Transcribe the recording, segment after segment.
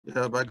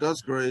Yeah, by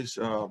God's grace,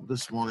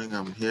 this morning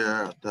I'm here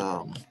at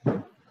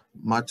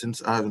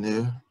Martins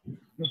Avenue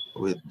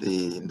with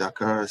the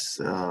Dakars,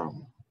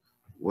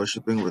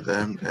 worshiping with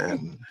them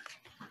and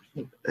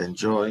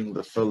enjoying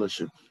the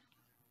fellowship.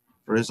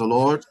 Praise the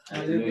Lord.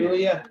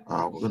 Hallelujah.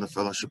 We're going to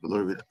fellowship a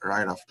little bit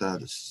right after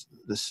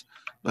this.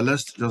 But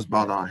let's just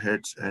bow our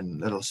heads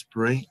and let us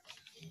pray.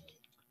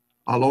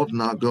 Our Lord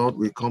and our God,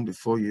 we come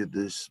before you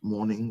this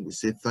morning. We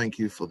say thank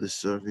you for this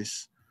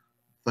service.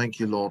 Thank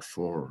you, Lord,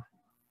 for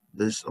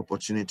this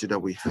opportunity that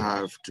we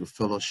have to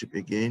fellowship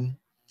again.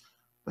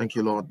 Thank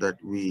you, Lord, that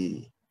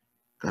we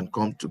can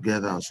come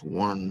together as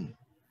one.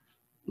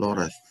 Lord,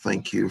 I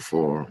thank you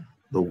for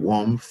the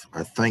warmth.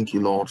 I thank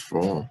you, Lord,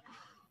 for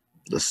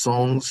the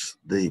songs,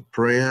 the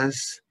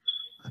prayers.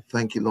 I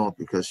thank you, Lord,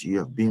 because you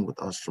have been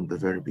with us from the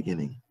very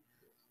beginning.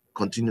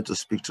 Continue to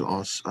speak to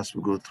us as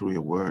we go through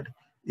your word.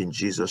 In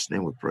Jesus'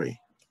 name we pray.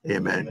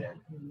 Amen.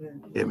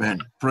 Amen.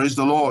 Amen. Praise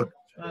the Lord.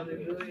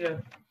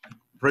 Hallelujah.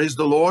 Praise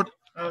the Lord.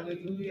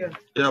 Hallelujah.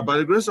 Yeah, by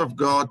the grace of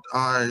God,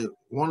 I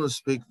want to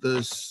speak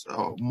this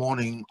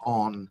morning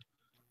on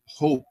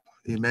hope.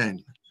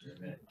 Amen.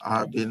 Amen.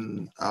 I've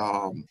been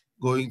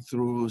going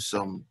through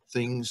some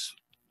things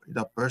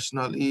that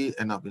personally,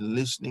 and I've been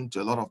listening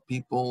to a lot of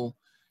people,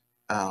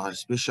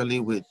 especially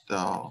with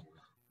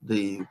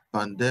the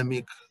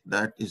pandemic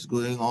that is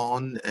going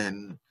on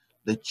and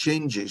the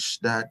changes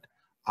that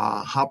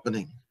are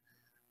happening.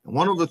 And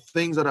one of the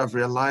things that I've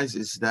realized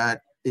is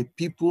that a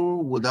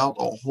people without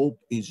a hope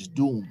is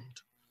doomed.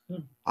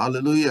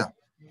 Hallelujah.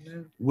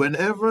 Amen.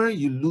 Whenever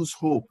you lose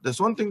hope,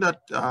 there's one thing that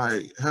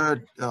I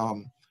heard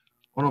one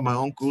of my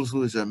uncles,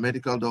 who is a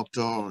medical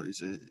doctor,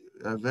 is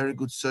a very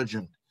good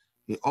surgeon.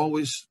 He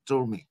always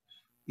told me,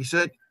 he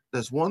said,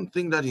 there's one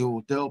thing that he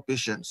will tell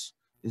patients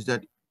is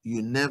that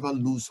you never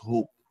lose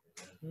hope.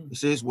 He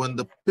says, when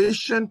the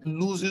patient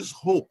loses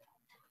hope,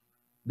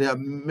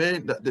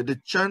 the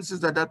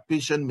chances that that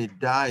patient may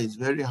die is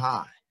very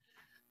high.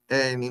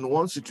 And in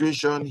one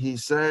situation, he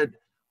said,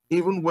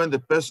 even when the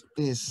person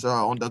is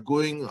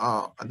undergoing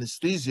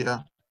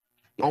anesthesia,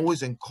 he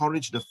always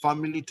encouraged the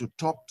family to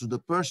talk to the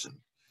person.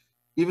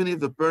 Even if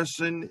the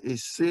person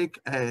is sick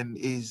and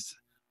is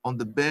on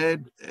the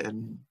bed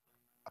and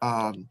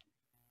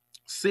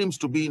seems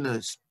to be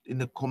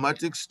in a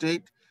comatic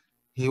state,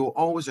 he will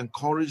always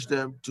encourage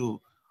them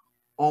to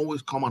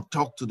always come and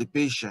talk to the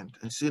patient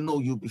and say, no,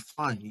 you'll be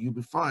fine, you'll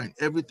be fine.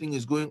 Everything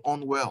is going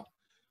on well.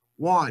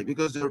 Why?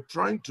 Because they're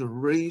trying to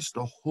raise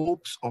the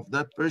hopes of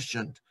that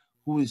patient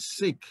who is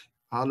sick.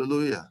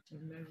 Hallelujah.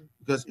 Amen.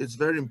 Because it's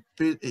very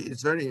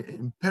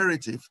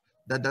imperative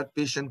that that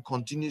patient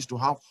continues to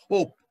have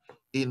hope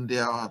in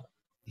their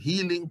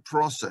healing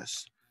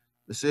process.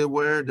 They say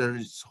where there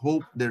is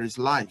hope, there is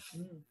life,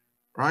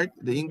 right?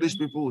 The English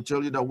people will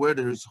tell you that where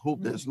there is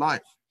hope, there's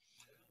life.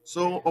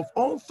 So of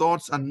all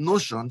thoughts and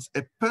notions,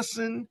 a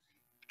person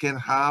can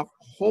have,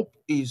 hope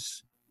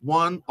is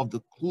one of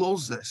the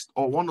closest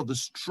or one of the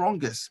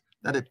strongest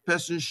that a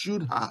person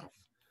should have.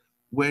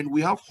 When we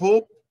have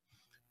hope,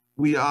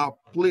 we are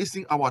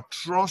placing our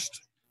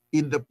trust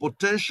in the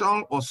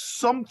potential of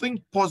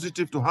something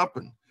positive to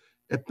happen.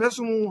 A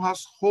person who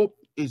has hope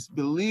is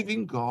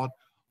believing God,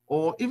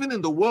 or even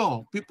in the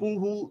world, people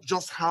who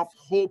just have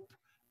hope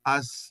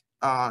as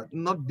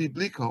not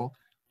biblical,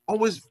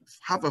 always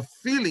have a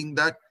feeling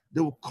that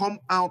they will come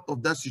out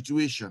of that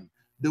situation.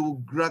 They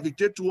will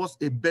gravitate towards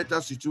a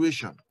better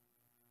situation.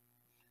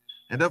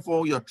 And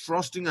therefore, you're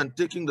trusting and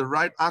taking the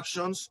right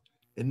actions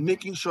and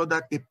making sure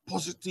that a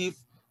positive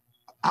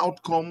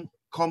outcome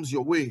comes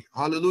your way.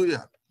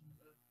 Hallelujah.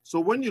 So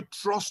when you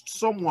trust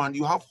someone,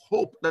 you have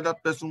hope that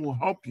that person will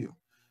help you.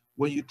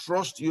 When you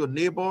trust your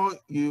neighbor,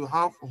 you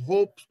have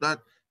hope that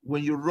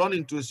when you run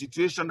into a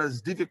situation that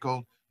is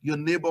difficult, your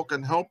neighbor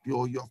can help you,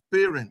 or your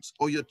parents,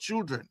 or your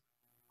children.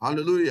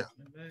 Hallelujah.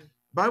 Amen.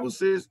 Bible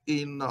says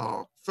in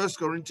 1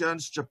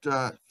 Corinthians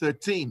chapter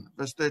 13,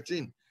 verse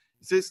 13,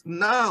 it says,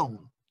 now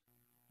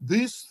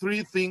these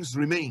three things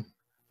remain: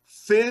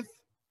 faith,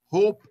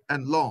 hope,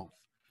 and love.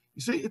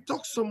 You see, it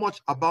talks so much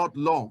about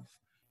love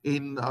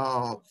in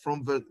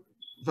from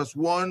verse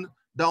 1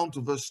 down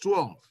to verse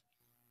 12.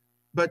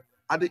 But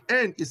at the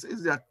end, it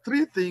says there are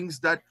three things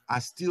that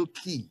are still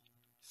key: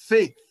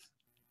 faith,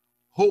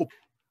 hope,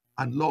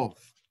 and love.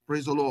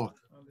 Praise the Lord.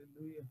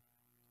 Hallelujah.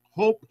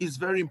 Hope is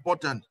very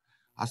important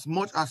as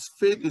much as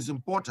faith is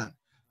important.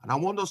 And I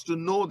want us to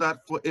know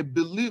that for a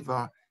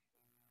believer,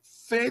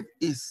 faith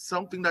is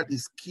something that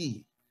is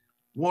key.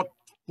 What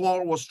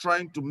Paul was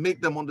trying to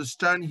make them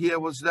understand here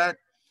was that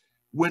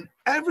when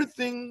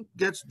everything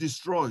gets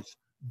destroyed,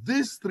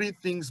 these three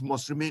things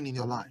must remain in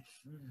your life.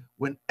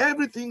 When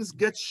everything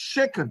gets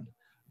shaken,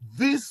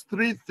 these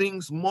three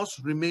things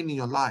must remain in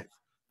your life.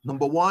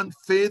 Number one,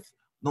 faith.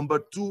 Number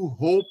two,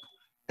 hope.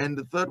 And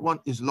the third one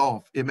is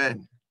love.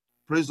 Amen.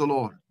 Praise the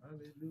Lord.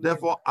 Hallelujah.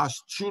 Therefore,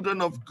 as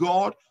children of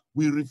God,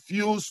 we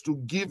refuse to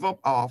give up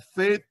our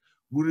faith.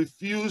 We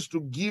refuse to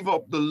give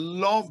up the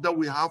love that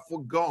we have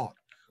for God,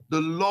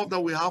 the love that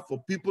we have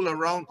for people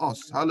around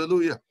us.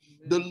 Hallelujah.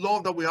 The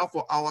love that we have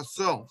for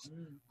ourselves.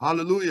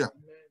 Hallelujah.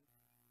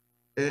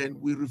 and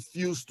we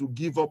refuse to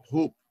give up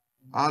hope.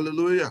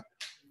 Hallelujah.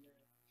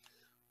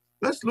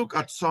 Let's look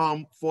at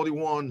Psalm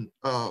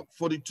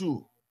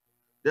 42.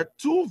 There are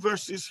two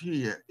verses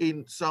here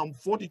in Psalm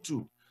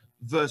 42,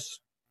 verse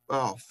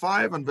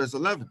 5 and verse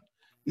 11.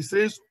 It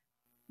says,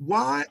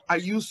 "Why are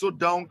you so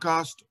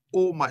downcast,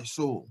 O my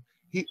soul?"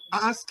 He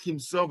asked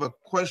himself a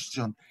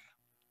question.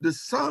 The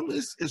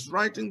psalmist is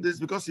writing this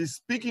because he's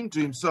speaking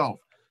to himself.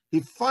 He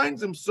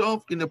finds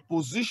himself in a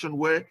position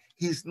where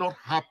he's not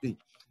happy.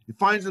 He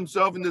finds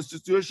himself in a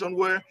situation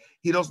where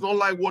he does not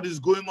like what is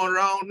going on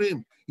around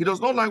him. He does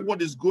not like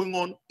what is going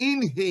on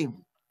in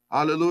him.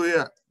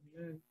 Hallelujah.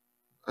 Amen.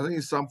 I think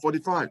it's Psalm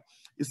 45.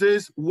 It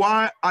says,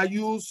 "Why are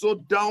you so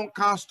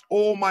downcast,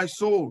 O my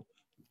soul?"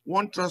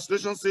 One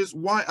translation says,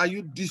 "Why are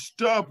you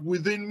disturbed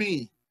within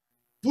me?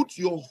 Put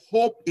your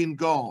hope in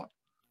God,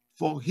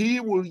 for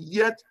he will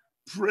yet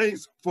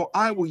praise, for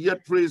I will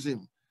yet praise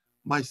him,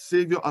 my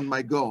Savior and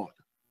my God."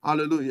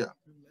 Hallelujah.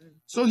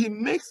 Amen. So he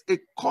makes a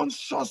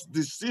conscious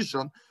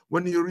decision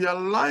when he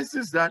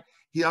realizes that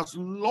he has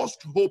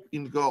lost hope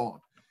in God.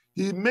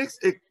 He makes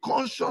a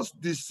conscious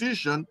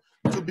decision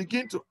to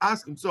begin to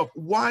ask himself,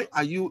 why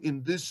are you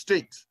in this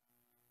state?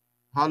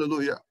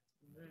 Hallelujah.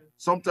 Amen.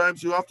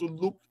 Sometimes you have to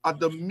look at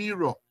the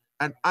mirror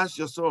and ask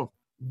yourself,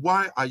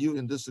 why are you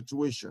in this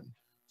situation?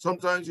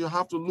 Sometimes you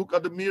have to look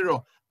at the mirror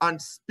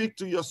and speak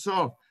to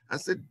yourself and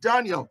say,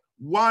 Daniel,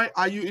 why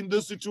are you in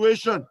this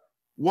situation?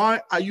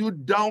 Why are you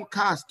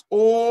downcast,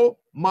 oh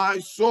my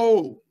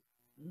soul?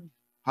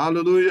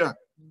 Hallelujah.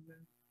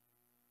 Amen.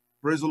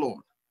 Praise the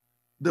Lord.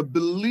 The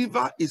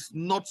believer is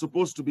not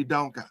supposed to be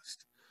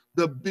downcast.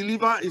 The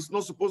believer is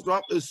not supposed to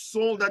have a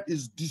soul that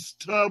is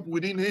disturbed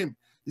within him.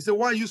 He said,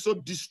 why are you so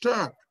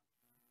disturbed?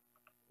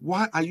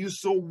 Why are you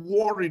so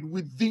worried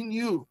within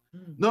you?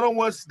 In other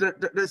words,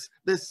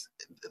 there's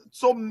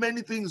so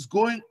many things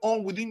going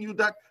on within you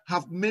that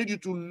have made you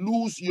to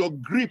lose your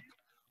grip.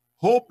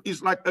 Hope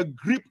is like a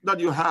grip that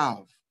you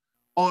have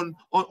on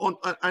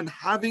and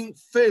having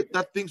faith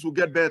that things will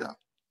get better.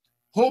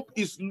 Hope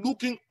is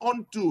looking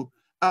onto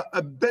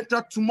a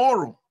better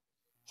tomorrow.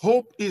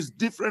 Hope is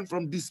different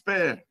from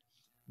despair.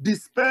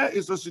 Despair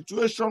is a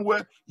situation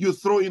where you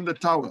throw in the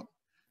towel.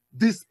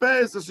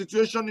 Despair is a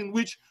situation in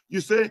which you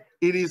say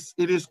it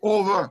is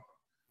over.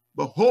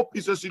 But hope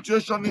is a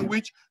situation in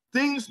which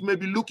things may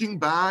be looking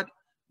bad.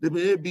 There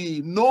may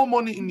be no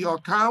money in your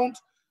account.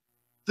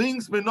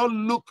 Things may not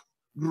look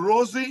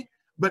rosy,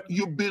 but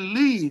you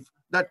believe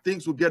that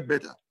things will get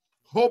better.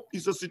 Hope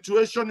is a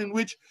situation in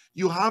which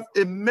you have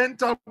a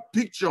mental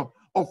picture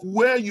of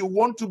where you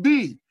want to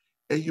be,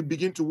 and you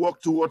begin to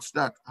work towards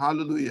that.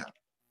 Hallelujah.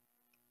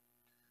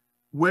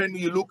 When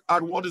you look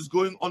at what is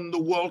going on in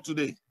the world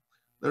today,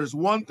 there is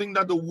one thing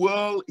that the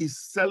world is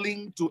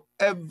selling to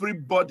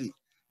everybody.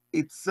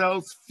 It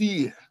sells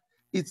fear.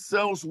 It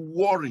sells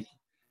worry.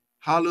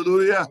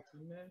 Hallelujah.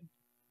 Amen.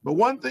 But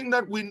one thing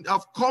that we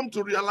have come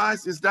to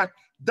realize is that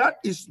that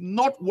is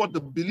not what the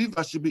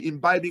believer should be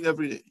imbibing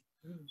every day.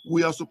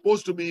 We are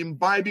supposed to be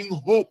imbibing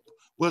hope.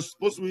 We're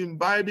supposed to be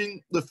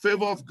imbibing the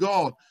favor of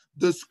God,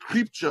 the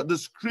scripture,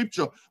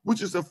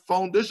 which is the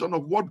foundation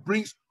of what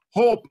brings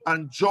hope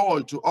and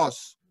joy to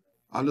us.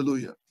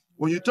 Hallelujah.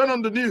 When you turn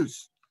on the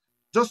news,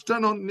 just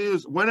turn on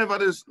news whenever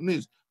there's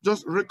news.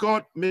 Just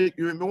record, you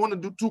may want to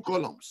do 2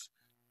 columns,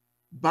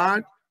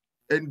 bad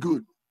and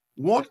good.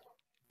 What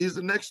is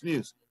the next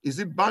news? Is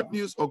it bad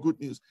news or good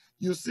news?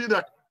 You see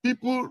that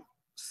people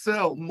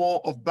sell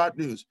more of bad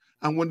news.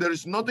 And when there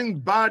is nothing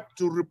bad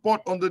to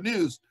report on the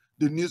news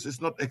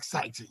is not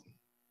exciting.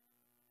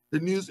 The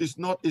news is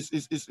not,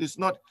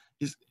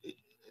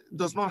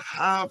 does not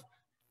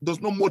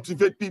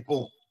motivate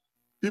people.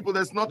 People,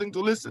 there's nothing to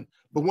listen.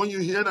 But when you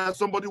hear that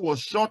somebody was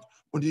shot,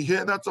 when you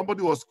hear that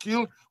somebody was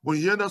killed, when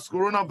you hear that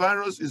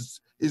coronavirus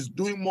is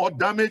doing more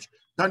damage,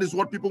 that is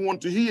what people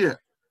want to hear.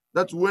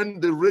 That's when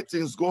the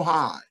ratings go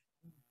high.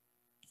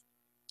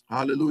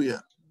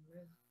 Hallelujah.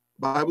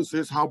 The Bible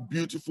says, how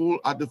beautiful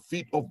are the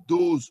feet of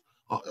those,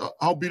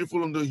 how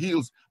beautiful on the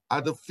hills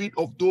are the feet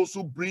of those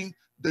who bring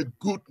the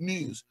good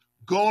news.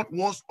 God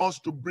wants us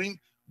to bring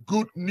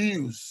good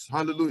news.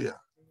 Hallelujah.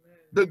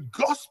 The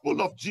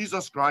gospel of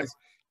Jesus Christ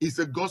is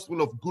a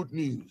gospel of good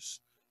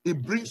news.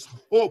 It brings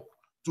hope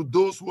to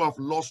those who have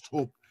lost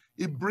hope.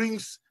 It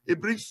brings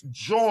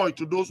joy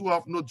to those who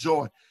have no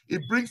joy.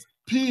 It brings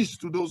peace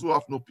to those who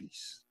have no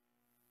peace.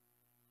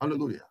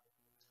 Hallelujah.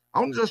 I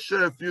want to just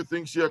share a few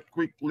things here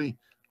quickly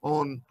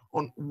on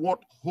what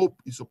hope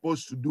is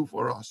supposed to do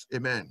for us.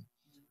 Amen.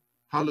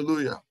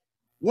 Hallelujah.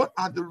 What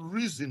are the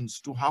reasons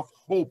to have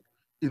hope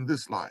in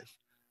this life?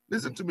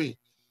 Listen to me.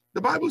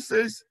 The Bible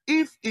says,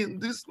 if in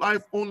this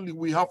life only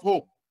we have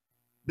hope,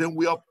 then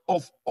we are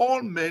of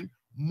all men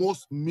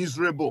most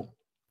miserable.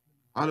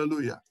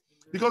 Hallelujah.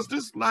 Because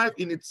this life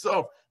in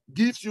itself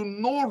gives you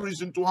no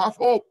reason to have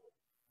hope.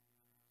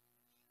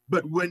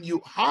 But when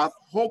you have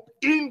hope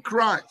in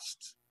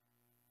Christ,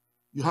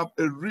 you have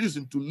a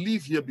reason to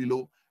live here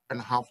below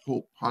and have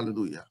hope.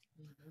 Hallelujah.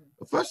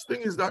 The first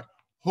thing is that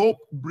hope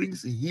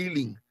brings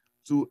healing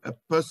to a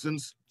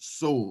person's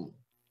soul.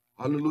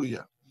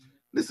 Hallelujah.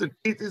 Listen,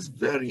 it is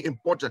very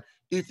important.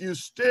 If you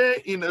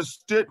stay in a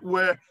state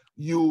where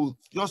you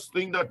just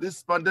think that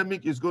this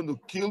pandemic is going to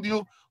kill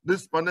you,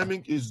 this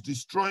pandemic is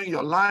destroying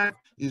your life,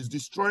 is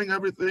destroying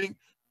everything,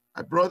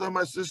 my brother,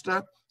 my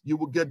sister, you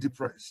will get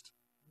depressed.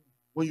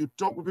 When you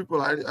talk with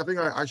people, I think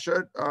I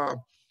shared the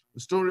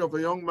story of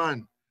a young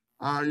man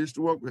I used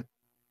to work with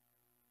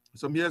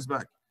some years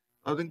back,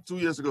 I think 2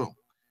 years ago.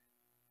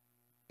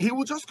 He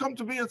would just come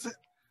to me and say,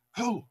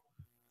 oh,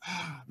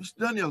 Mr.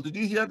 Daniel, did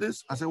you hear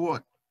this? I said,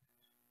 what?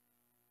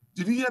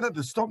 Did you hear that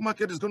the stock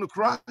market is going to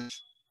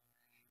crash?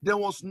 There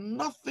was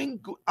nothing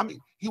good. I mean,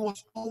 he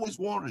was always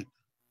worried.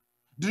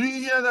 Did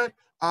you hear that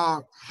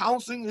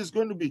housing is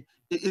going to be,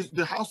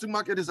 the housing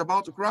market is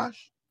about to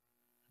crash?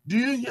 Do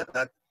you hear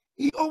that?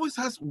 He always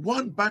has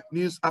one bad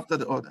news after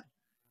the other.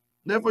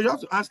 Therefore, you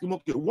have to ask him,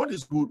 okay, what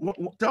is good?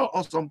 Tell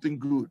us something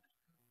good.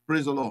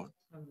 Praise the Lord.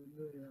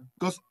 Hallelujah.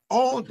 Because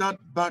all that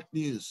bad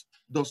news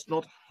does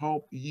not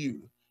help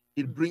you.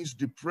 It brings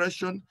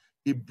depression.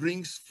 It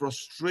brings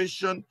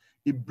frustration.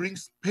 It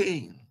brings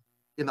pain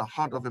in the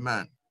heart of a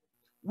man.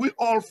 We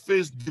all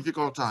face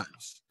difficult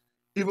times,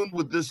 even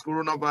with this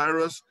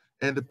coronavirus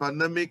and the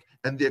pandemic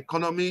and the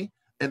economy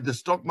and the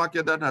stock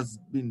market that has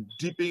been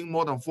dipping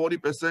more than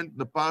 40% in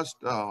the past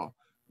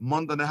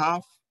month and a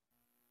half.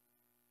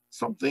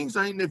 Some things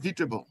are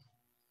inevitable.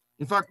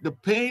 In fact, the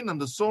pain and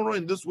the sorrow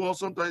in this world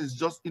sometimes is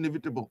just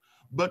inevitable.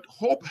 But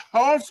hope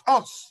helps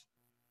us.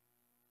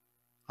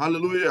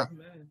 Hallelujah.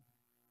 Amen.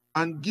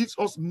 And gives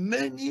us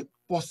many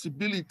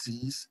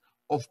possibilities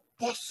of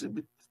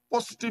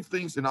positive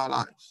things in our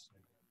lives.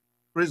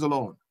 Praise the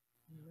Lord.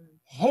 Amen.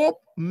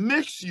 Hope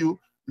makes you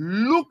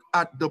look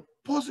at the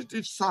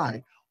positive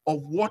side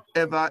of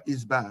whatever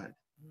is bad.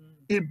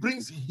 It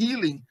brings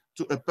healing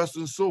to a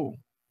person's soul.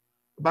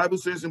 The Bible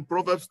says in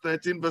Proverbs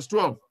 13, verse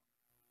 12, it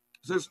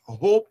says,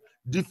 hope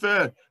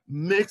deferred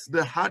makes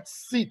the heart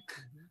sick.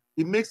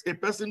 It makes a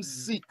person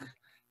sick.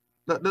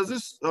 There's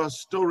this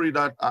story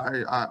that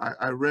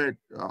I read,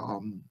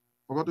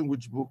 forgotten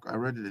which book I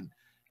read it in.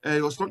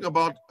 It was talking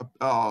about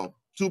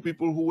two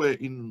people who were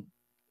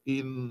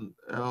in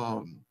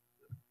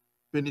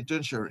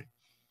penitentiary,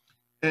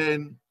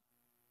 and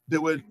they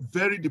were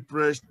very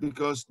depressed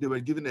because they were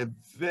given a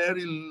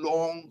very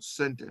long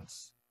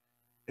sentence.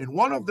 And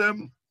one of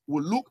them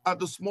would look at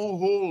the small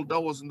hole that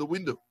was in the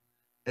window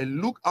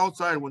and look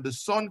outside when the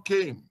sun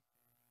came,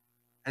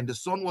 and the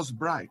sun was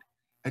bright,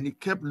 and he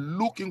kept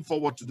looking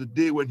forward to the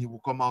day when he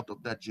would come out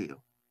of that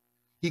jail.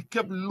 He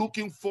kept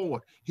looking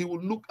forward. He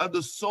would look at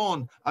the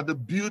sun, at the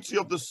beauty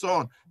of the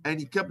sun, and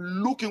he kept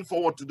looking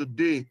forward to the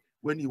day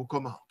when he would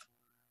come out.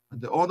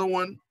 And the other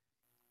one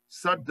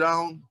sat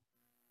down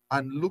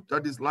and looked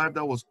at his life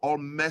that was all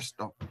messed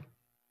up.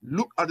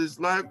 Looked at his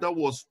life that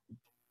was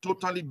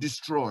totally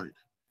destroyed.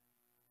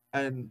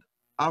 And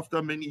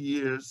after many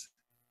years,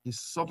 he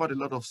suffered a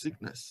lot of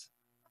sickness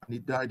and he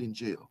died in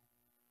jail.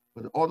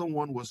 But the other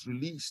one was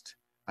released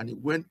and he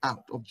went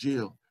out of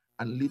jail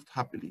and lived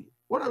happily.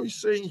 What are we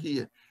saying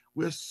here?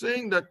 We're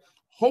saying that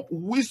hope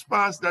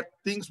whispers that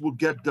things will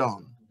get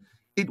done.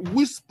 It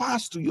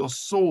whispers to your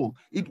soul.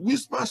 It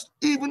whispers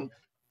even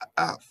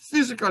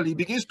physically,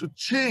 begins to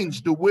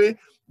change the way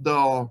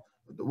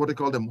what they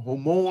call them,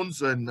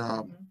 hormones and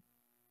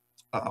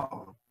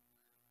all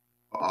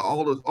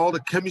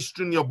the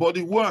chemistry in your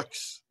body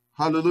works.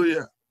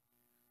 Hallelujah.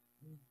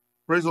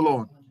 Praise the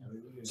Lord.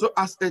 So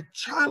as a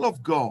child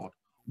of God,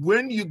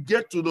 when you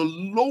get to the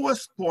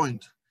lowest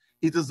point,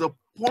 it is a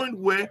point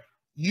where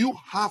you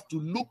have to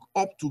look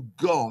up to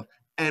God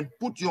and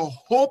put your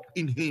hope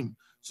in him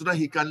so that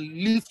he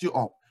can lift you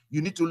up.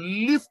 You need to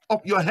lift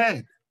up your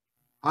head.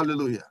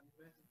 Hallelujah.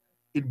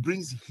 It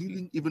brings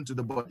healing even to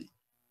the body.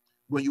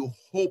 When you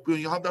hope, when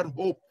you have that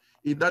hope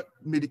in that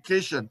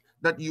medication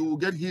that you will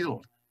get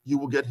healed, you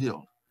will get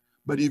healed.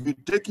 But if you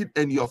take it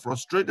and you're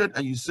frustrated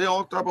and you say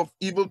all type of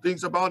evil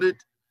things about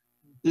it,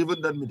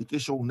 even that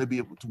medication will not be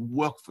able to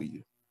work for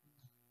you.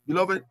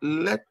 Beloved,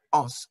 let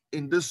us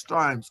in these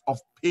times of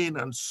pain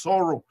and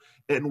sorrow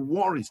and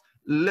worries,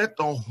 let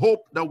the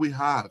hope that we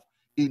have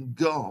in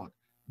God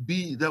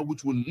be that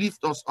which will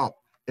lift us up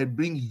and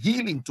bring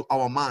healing to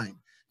our mind.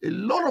 A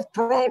lot of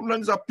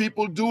problems that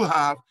people do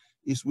have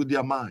is with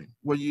their mind.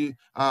 When you,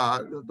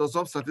 there's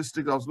some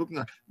statistics I was looking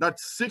at, that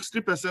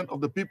 60% of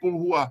the people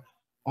who are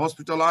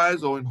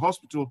hospitalized or in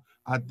hospital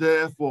are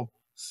there for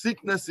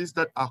sicknesses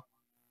that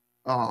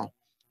are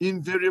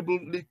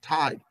invariably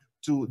tied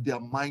to their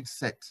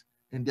mindset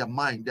and their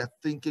mind, their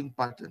thinking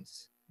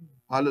patterns.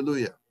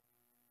 Hallelujah.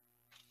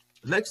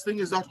 Next thing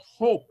is that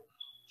hope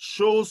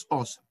shows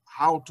us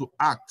how to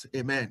act.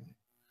 Amen.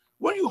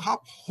 When you have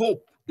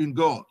hope in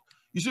God,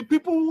 you see,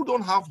 people who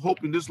don't have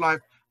hope in this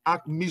life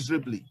act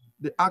miserably.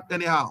 They act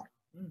anyhow.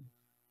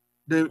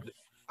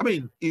 I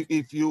mean,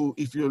 if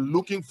you're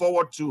looking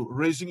forward to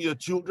raising your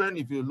children,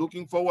 if you're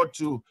looking forward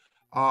to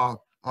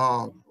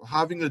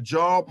having a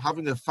job,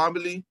 having a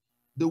family,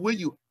 the way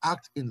you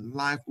act in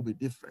life will be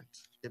different.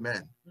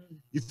 Amen.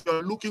 If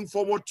you're looking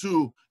forward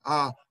to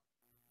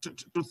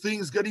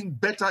things getting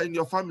better in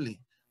your family,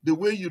 the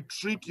way you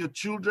treat your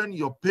children,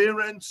 your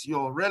parents,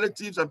 your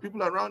relatives, and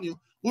people around you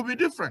will be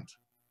different.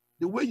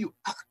 The way you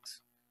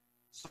act.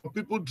 Some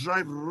people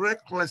drive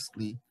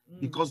recklessly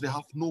because they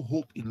have no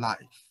hope in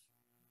life.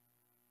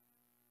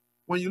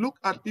 When you look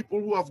at people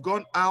who have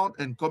gone out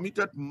and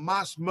committed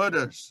mass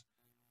murders,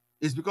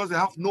 it's because they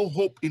have no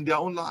hope in their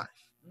own life.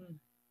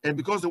 And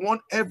because they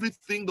want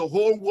everything, the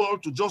whole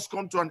world to just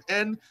come to an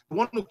end, they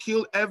want to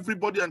kill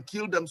everybody and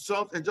kill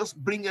themselves and just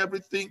bring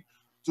everything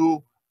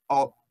to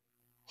a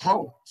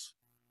halt.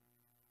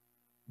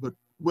 But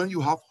when you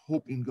have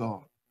hope in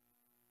God,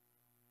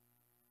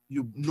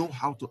 you know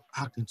how to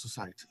act in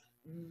society.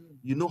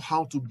 You know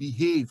how to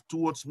behave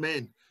towards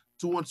men,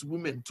 towards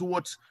women,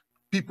 towards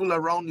people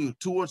around you,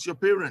 towards your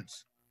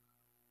parents.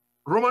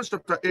 Romans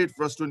chapter 8,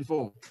 verse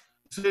 24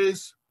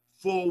 says,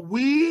 for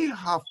we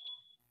are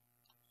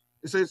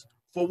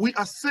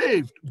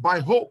saved by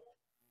hope.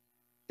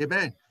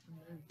 Amen.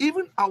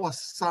 Even our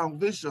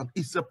salvation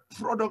is a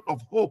product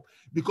of hope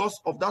because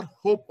of that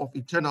hope of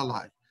eternal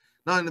life.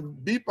 Now in the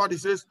B part it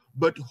says,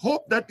 but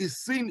hope that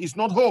is seen is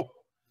not hope.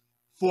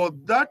 For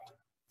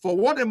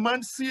what a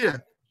man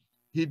seeth,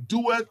 he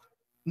doeth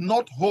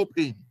not hope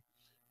in.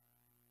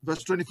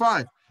 Verse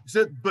 25, it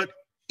said, but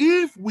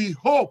if we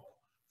hope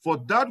for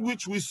that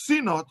which we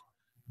see not,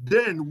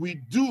 then we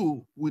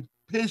do with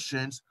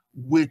patience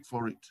wait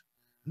for it.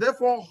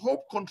 Therefore,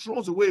 hope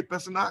controls the way a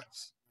person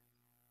acts.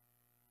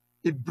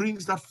 It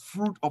brings that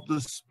fruit of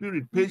the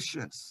Spirit,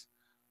 patience.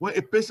 When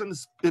a person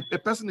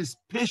is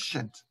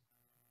patient,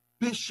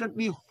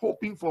 patiently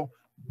hoping for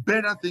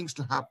better things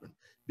to happen.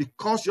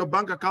 Because your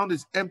bank account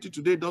is empty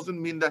today doesn't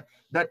mean that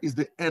that is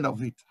the end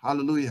of it.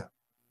 Hallelujah.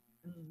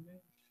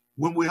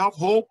 When we have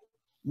hope,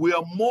 we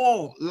are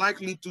more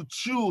likely to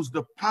choose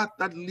the path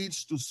that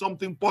leads to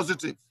something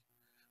positive.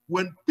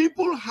 When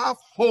people have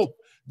hope,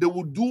 they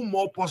will do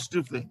more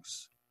positive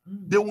things.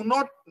 They will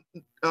not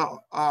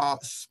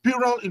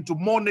spiral into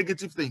more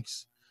negative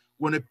things.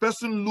 When a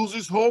person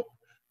loses hope,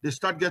 they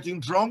start getting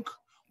drunk.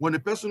 When a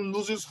person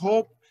loses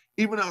hope,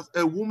 even as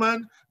a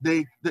woman,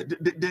 they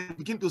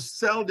begin to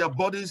sell their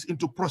bodies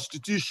into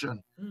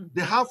prostitution.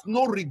 They have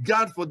no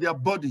regard for their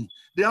body.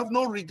 They have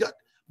no regard.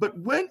 But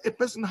when a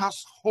person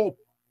has hope,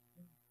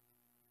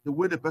 the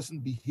way the person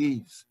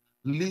behaves,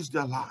 lives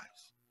their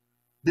lives,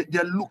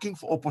 they're looking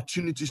for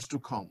opportunities to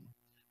come.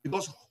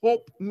 Because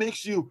hope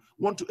makes you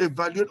want to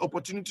evaluate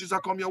opportunities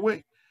that come your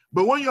way.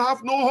 But when you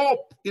have no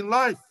hope in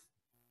life,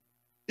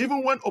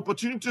 even when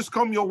opportunities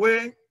come your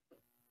way,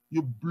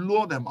 you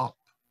blow them up.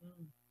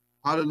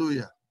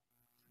 Hallelujah.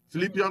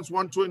 Philippians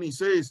 1:20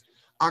 says,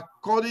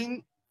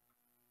 according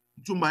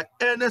to my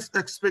earnest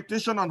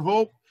expectation and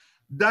hope,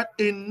 that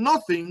in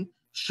nothing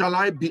shall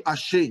I be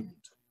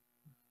ashamed,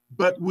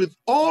 but with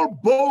all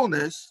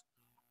boldness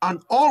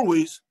and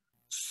always,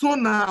 so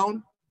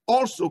now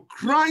also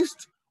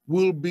Christ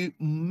will be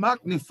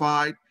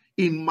magnified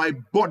in my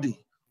body,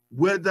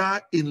 whether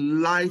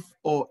in life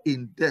or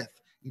in death.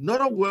 In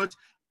other words,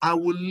 I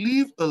will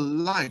live a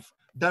life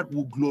that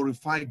will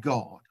glorify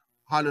God.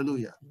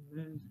 Hallelujah.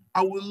 Amen.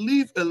 I will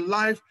live a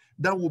life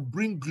that will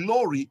bring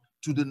glory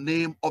to the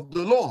name of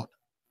the Lord.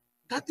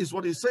 That is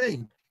what he's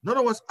saying. In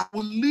other words,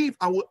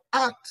 I will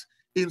act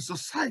in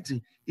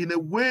society in a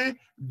way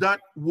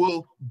that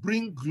will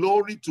bring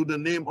glory to the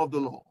name of the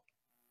Lord.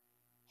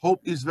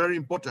 Hope is very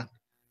important.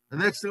 The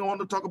next thing I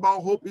want to talk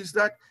about hope is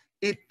that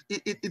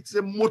it's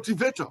a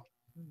motivator.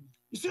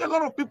 You see, a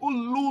lot of people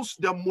lose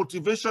their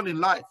motivation in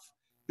life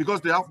because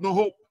they have no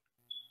hope.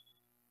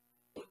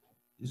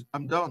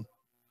 I'm done.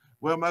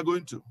 Where am I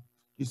going to?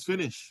 It's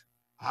finished.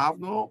 I have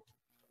no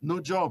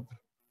job.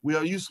 We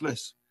are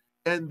useless.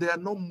 And they are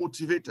not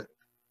motivated.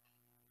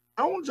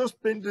 I won't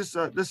just paint this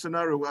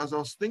scenario. As I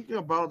was thinking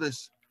about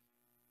this,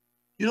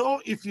 you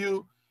know, if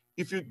you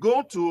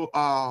go to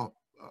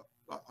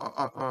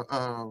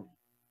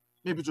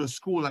maybe to a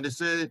school and they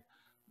say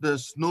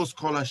there's no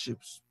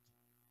scholarships,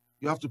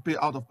 you have to pay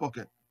out of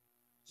pocket.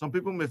 Some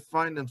people may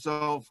find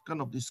themselves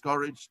kind of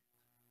discouraged,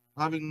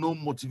 having no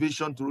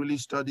motivation to really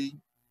study.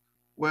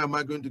 Where am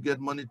I going to get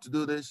money to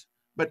do this?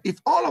 But if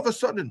all of a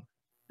sudden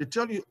they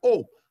tell you,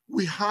 oh,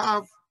 we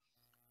have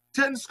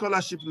 10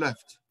 scholarships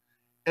left,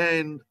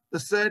 and they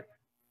said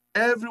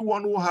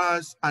everyone who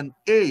has an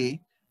A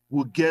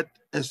will get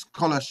a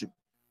scholarship.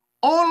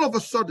 All of a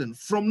sudden,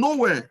 from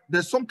nowhere,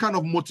 there's some kind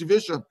of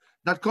motivation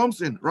that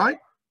comes in, right?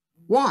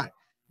 Why?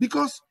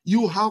 Because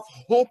you have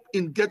hope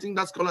in getting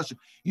that scholarship.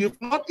 You've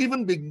not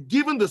even been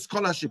given the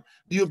scholarship.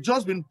 You've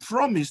just been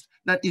promised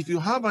that if you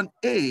have an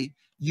A,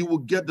 you will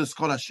get the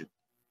scholarship.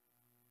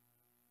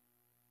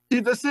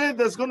 If they say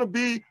there's going to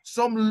be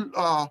some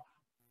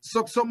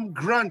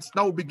grants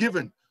that will be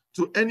given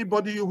to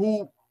anybody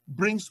who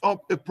brings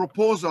up a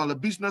proposal, a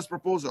business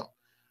proposal,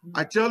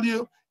 I tell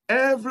you,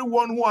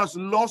 everyone who has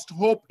lost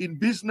hope in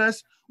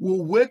business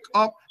will wake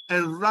up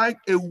and write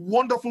a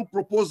wonderful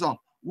proposal.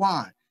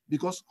 Why?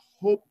 Because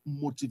hope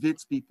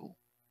motivates people.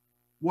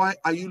 Why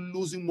are you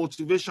losing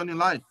motivation in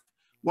life?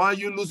 Why are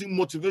you losing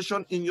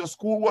motivation in your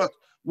schoolwork?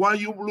 Why are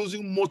you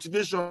losing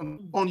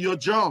motivation on your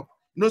job?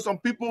 You know, some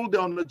people,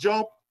 they're on the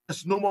job,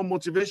 There's no more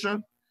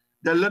motivation.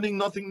 They're learning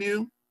nothing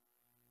new.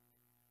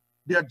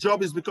 Their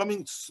job is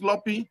becoming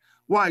sloppy.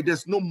 Why?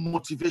 There's no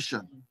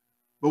motivation.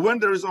 But when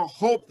there is a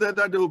hope that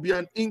there will be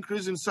an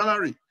increase in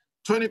salary,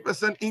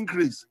 20%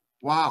 increase.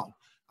 Wow.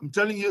 I'm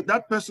telling you,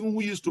 that person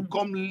who used to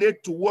come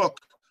late to work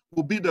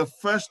will be the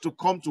first to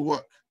come to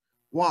work.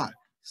 Why?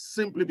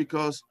 Simply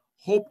because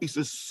hope is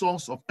a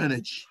source of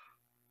energy.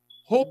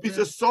 Hope is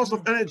a source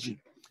of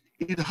energy.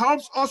 It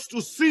helps us to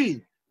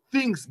see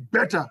things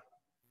better.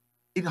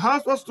 It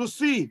helps us to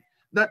see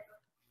that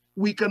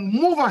we can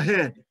move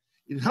ahead.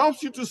 It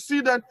helps you to see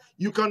that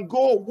you can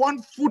go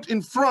 1 foot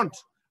in front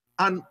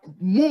and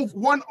move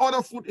 1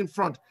 other foot in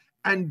front.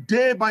 And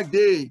day by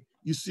day,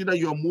 you see that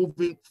you're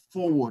moving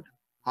forward.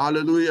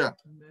 Hallelujah.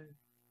 Amen.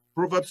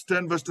 Proverbs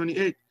 10 verse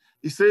 28.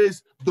 It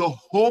says, the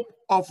hope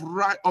of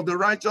the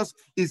righteous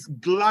is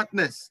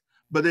gladness,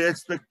 but the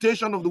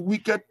expectation of the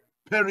wicked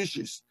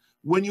perishes.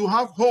 When you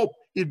have hope,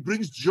 it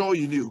brings joy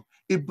in you.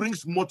 It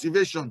brings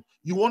motivation.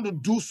 You want to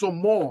do some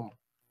more.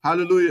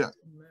 Hallelujah.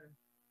 Amen.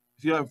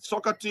 If you have a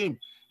soccer team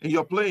and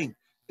you're playing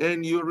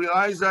and you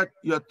realize that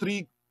you're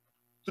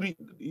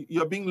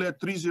being led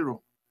 3-0,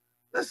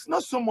 that's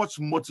not so much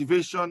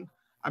motivation.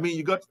 I mean,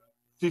 you got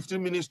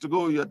 15 minutes to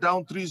go, you're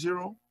down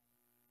 3-0.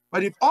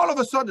 But if all of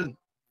a sudden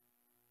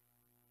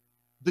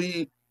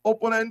the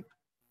opponent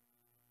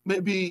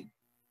maybe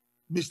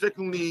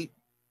mistakenly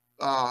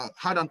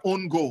had an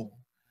own goal,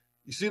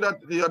 you see that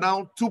you're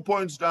now 2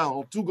 points down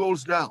or 2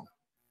 goals down,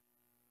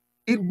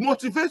 it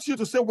motivates you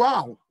to say,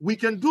 wow, we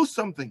can do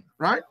something,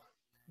 right?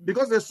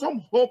 Because there's some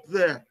hope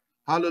there.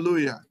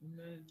 Hallelujah.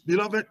 Amen.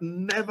 Beloved,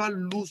 never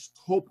lose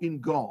hope in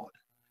God.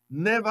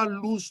 Never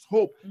lose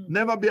hope.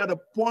 Never be at a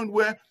point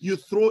where you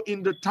throw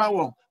in the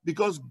towel,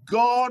 because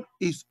God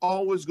is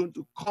always going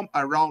to come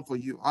around for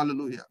you.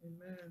 Hallelujah.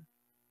 Amen.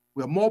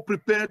 We're more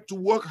prepared to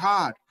work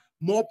hard,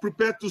 more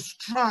prepared to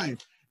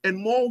strive, and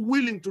more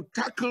willing to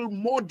tackle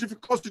more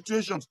difficult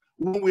situations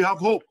when we have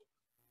hope.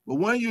 But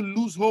when you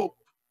lose hope,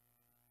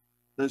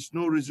 there's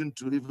no reason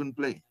to even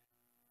play.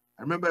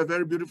 I remember a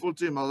very beautiful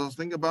team. I was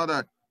thinking about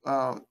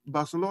that,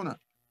 Barcelona.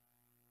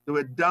 They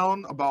were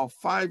down about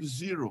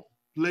 5-0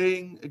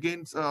 playing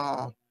against,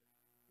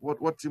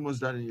 what team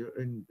was that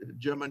in the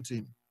German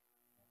team?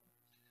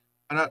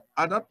 And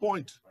at that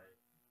point,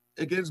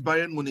 against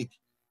Bayern Munich.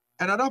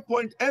 And at that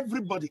point,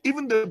 everybody,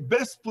 even the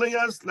best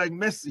players like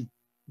Messi,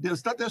 they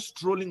started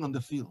strolling on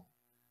the field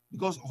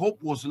because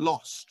hope was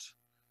lost.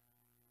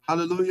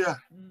 Hallelujah.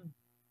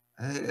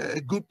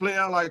 A good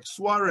player like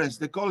Suarez,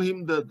 they call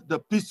him the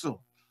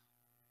pistol.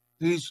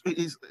 I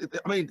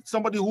mean,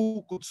 somebody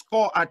who could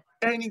score at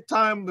any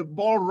time the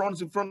ball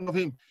runs in front of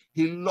him.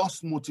 He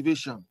lost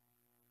motivation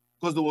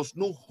because there was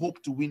no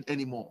hope to win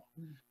anymore.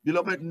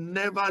 Beloved,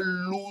 never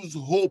lose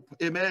hope.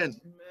 Amen.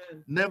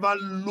 Amen. Never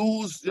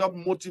lose your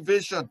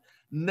motivation.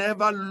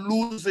 Never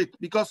lose it,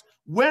 because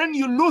when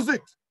you lose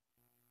it,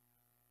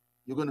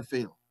 you're going to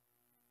fail.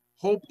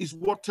 Hope is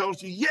what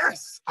tells you,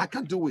 yes, I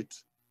can do it.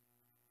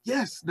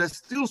 Yes, there's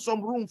still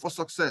some room for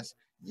success.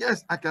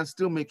 Yes, I can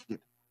still make it.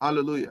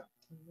 Hallelujah.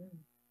 Amen.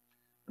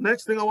 The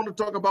next thing I want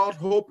to talk about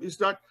hope is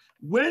that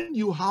when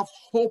you have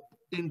hope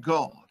in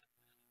God,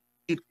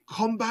 it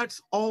combats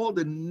all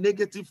the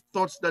negative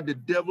thoughts that the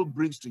devil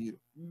brings to you.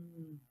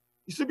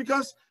 You see,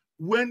 because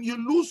when you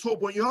lose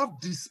hope, when you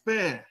have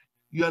despair,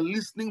 you are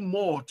listening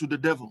more to the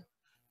devil.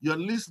 You're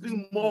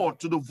listening more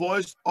to the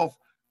voice of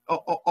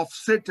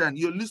Satan.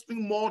 You're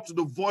listening more to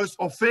the voice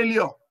of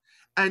failure.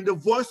 And the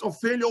voice of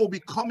failure will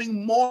be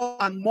coming more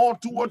and more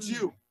towards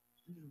you.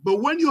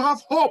 But when you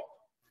have hope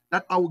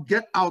that I will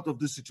get out of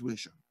this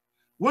situation,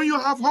 when you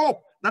have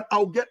hope that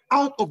I'll get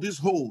out of this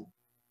hole,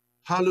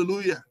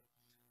 hallelujah,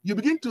 you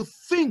begin to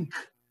think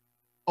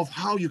of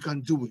how you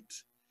can do it.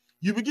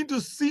 You begin to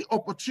see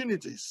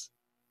opportunities.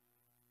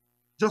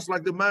 Just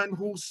like the man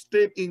who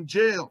stayed in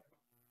jail.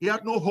 He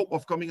had no hope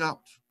of coming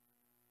out.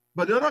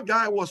 But the other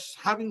guy was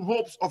having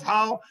hopes of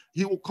how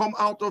he will come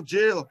out of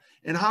jail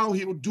and how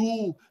he will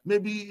do,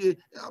 maybe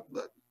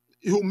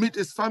he will meet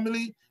his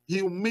family,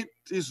 he will meet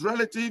his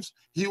relatives,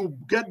 he will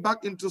get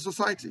back into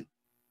society.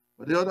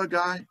 But the other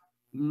guy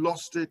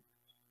lost it.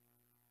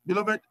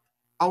 Beloved,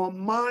 our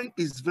mind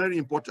is very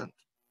important.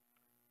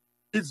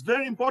 It's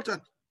very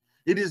important.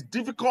 It is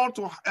difficult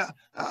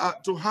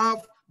to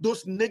have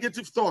those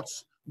negative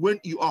thoughts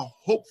when you are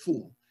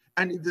hopeful.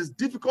 And it is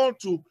difficult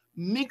to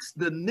mix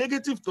the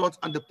negative thoughts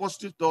and the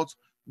positive thoughts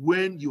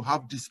when you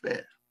have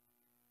despair.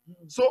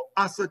 So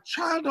as a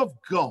child of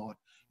God,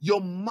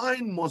 your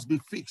mind must be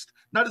fixed.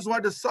 That is why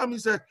the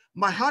psalmist said,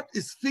 my heart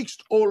is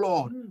fixed, O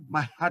Lord.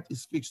 My heart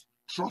is fixed,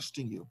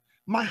 trusting you.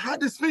 My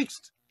heart is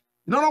fixed.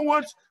 In other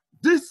words,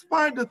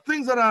 despite the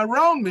things that are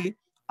around me,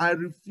 I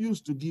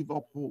refuse to give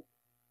up hope.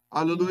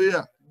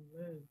 Hallelujah.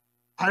 Amen.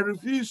 I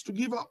refuse to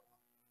give up.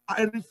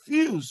 I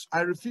refuse.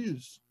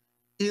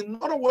 In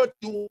other words,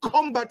 you will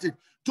combat it.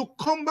 To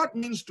combat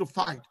means to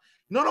fight.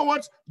 In other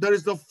words, there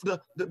is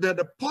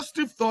the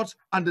positive thoughts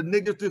and the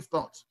negative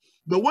thoughts.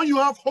 But when you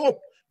have hope,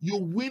 you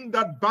win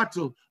that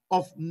battle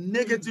of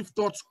negative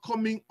thoughts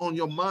coming on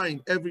your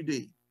mind every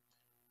day.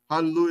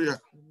 Hallelujah.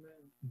 Amen.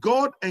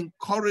 God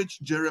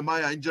encouraged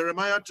Jeremiah in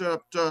Jeremiah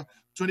chapter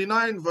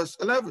 29, verse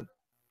 11.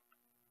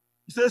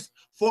 He says,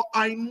 for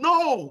I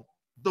know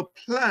the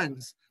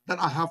plans that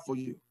I have for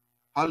you.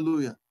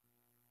 Hallelujah.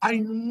 I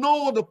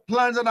know the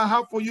plans that I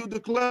have for you,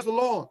 declares the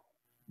Lord.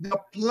 They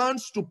are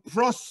plans to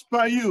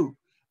prosper you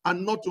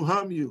and not to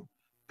harm you.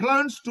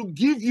 Plans to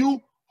give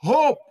you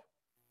hope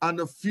and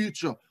a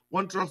future.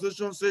 One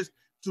translation says,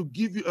 to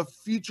give you a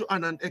future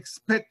and an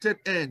expected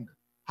end.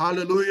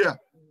 Hallelujah.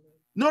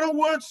 In other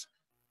words,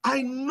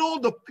 I know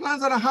the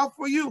plans that I have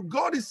for you.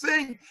 God is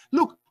saying,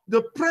 look,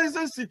 the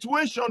present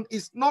situation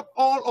is not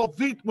all of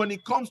it when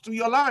it comes to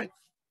your life.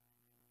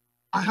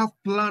 I have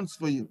plans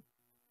for you.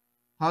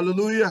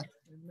 Hallelujah.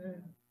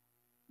 Amen.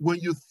 When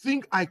you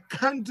think I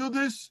can't do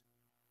this,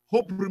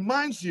 hope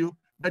reminds you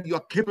that you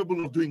are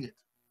capable of doing it.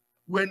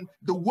 When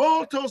the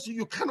world tells you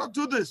you cannot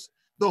do this,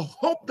 the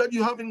hope that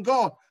you have in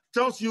God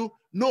tells you,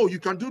 no, you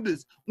can do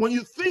this. When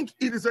you think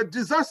it is a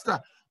disaster,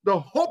 the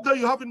hope that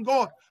you have in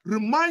God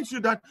reminds you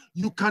that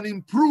you can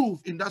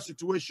improve in that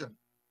situation.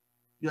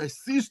 You're a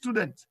C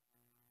student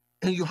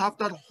and you have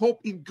that hope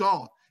in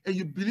God and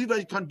you believe that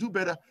you can do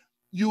better.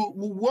 You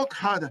will work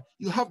harder.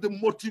 You have the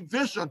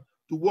motivation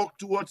to work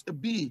towards a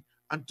B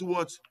and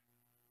towards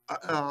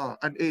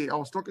an A. I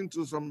was talking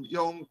to some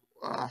young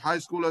high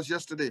schoolers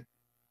yesterday.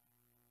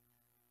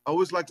 I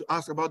always like to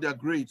ask about their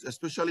grades,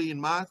 especially in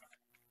math,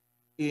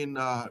 in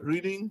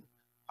reading,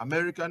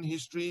 American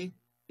history,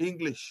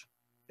 English.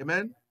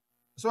 Amen?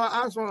 So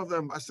I asked one of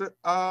them, I said,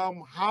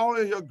 how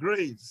are your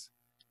grades?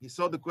 He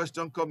saw the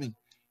question coming.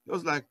 He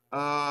was like,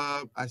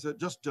 I said,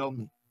 just tell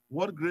me,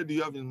 what grade do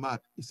you have in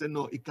math? He said,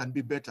 no, it can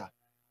be better.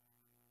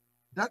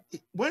 That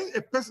when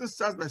a person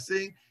starts by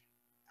saying,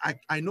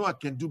 I know I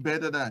can do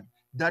better than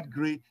that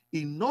grade,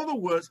 in other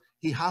words,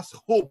 he has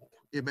hope.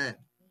 Amen.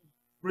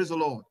 Praise the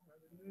Lord.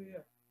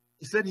 Hallelujah.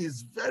 He said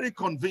he's very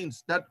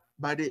convinced that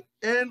by the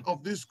end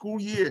of this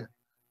school year,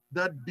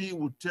 that B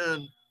will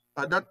turn,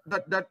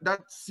 that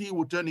C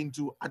will turn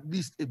into at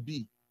least a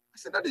B. I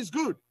said, that is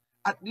good.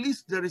 At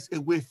least there is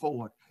a way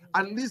forward.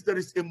 At least there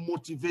is a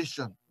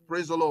motivation.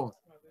 Praise the Lord.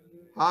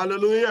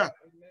 Hallelujah. Hallelujah.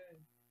 Amen.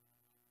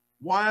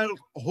 While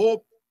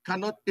hope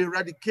cannot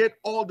eradicate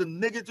all the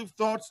negative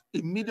thoughts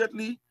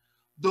immediately,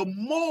 the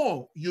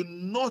more you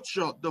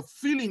nurture the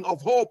feeling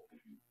of hope,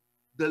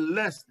 the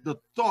less the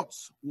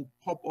thoughts will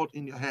pop out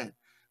in your head.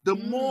 The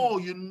more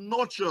you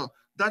nurture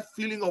that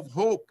feeling of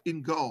hope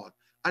in God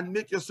and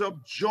make yourself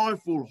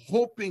joyful,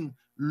 hoping,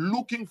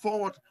 looking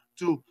forward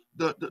to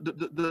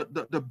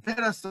the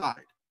better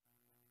side,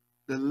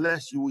 the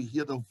less you will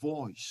hear the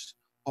voice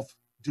of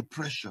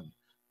depression,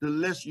 the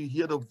less you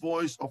hear the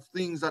voice of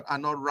things that are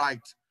not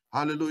right.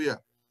 Hallelujah.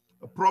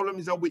 The problem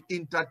is that we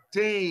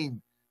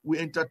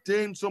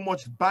entertain so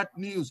much bad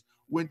news.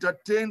 We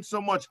entertain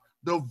so much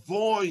the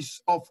voice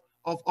of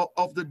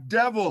the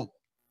devil.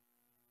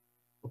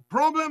 The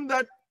problem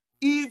that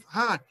Eve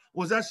had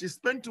was that she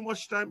spent too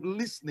much time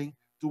listening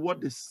to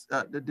what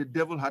the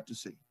devil had to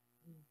say.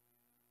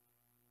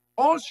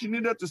 All she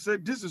needed to say,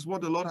 this is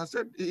what the Lord has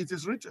said. It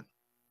is written.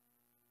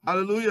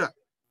 Hallelujah.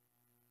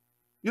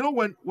 You know,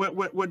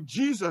 when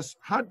Jesus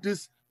had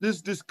this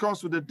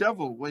discourse with the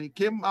devil, when he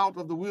came out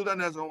of the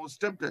wilderness and was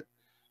tempted,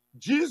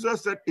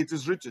 Jesus said, it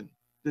is written.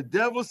 The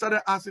devil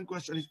started asking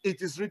questions.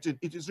 It is written.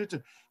 It is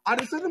written.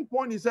 At a certain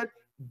point, he said,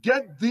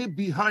 get thee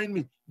behind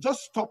me.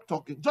 Just stop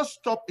talking. Just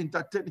stop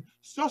entertaining.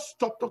 Just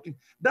stop talking.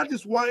 That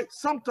is why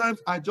sometimes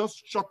I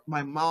just shut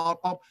my mouth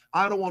up.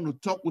 I don't want to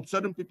talk with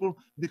certain people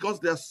because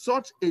there's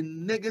such a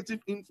negative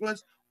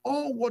influence.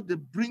 All what they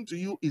bring to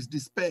you is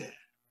despair.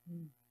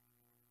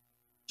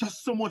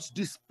 Just so much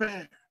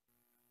despair.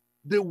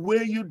 They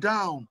weigh you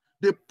down.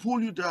 They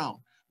pull you down.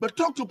 But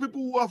talk to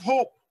people who have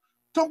hope.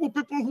 Talk with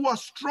people who are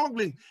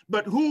struggling,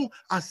 but who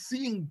are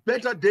seeing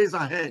better days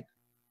ahead.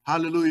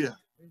 Hallelujah.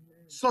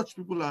 Amen. Such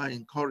people are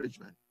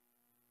encouragement.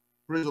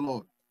 Praise the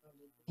Lord.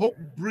 Hope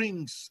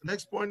brings,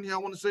 next point here I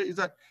want to say is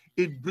that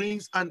it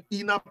brings an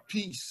inner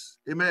peace.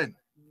 Amen.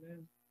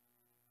 Amen.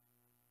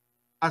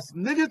 As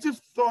negative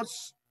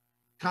thoughts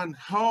can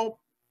help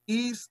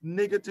ease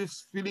negative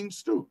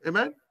feelings too.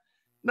 Amen.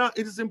 Now,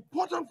 it is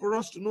important for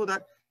us to know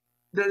that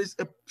there is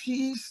a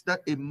peace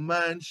that a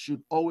man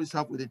should always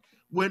have within.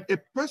 When a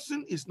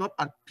person is not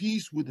at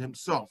peace with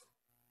himself,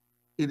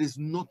 it is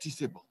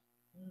noticeable.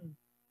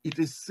 It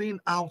is seen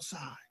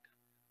outside.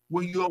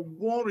 When you are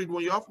worried,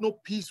 when you have no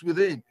peace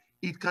within,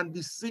 it can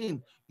be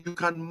seen. You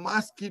can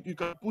mask it. You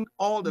can put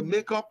all the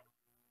makeup.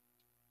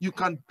 You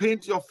can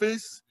paint your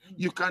face.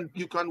 You can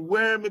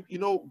wear,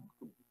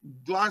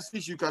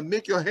 glasses. You can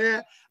make your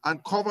hair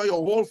and cover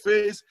your whole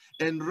face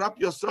and wrap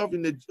yourself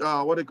in the,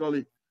 what do they call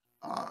it?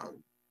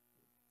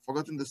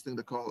 Forgotten this thing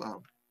they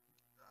call,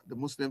 the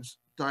Muslims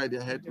tie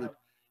their head with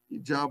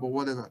hijab or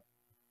whatever.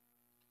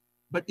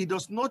 But it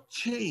does not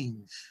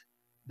change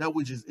that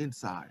which is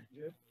inside.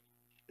 Yep.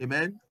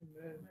 Amen?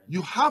 Amen.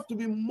 You have to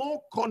be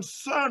more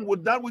concerned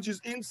with that which is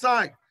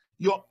inside.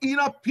 Your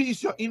inner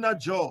peace, your inner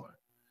joy.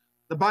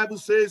 The Bible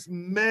says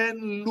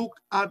men look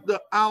at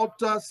the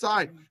outer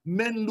side.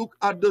 Men look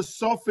at the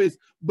surface,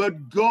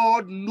 but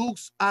God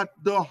looks at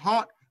the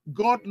heart.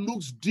 God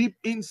looks deep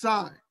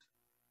inside.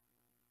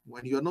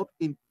 When you're not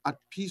at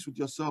peace with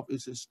yourself,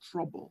 it's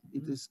trouble.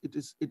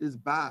 It is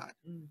bad.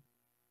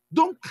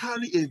 Don't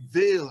carry a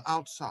veil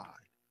outside,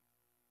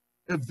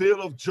 a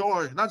veil of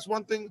joy. That's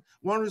one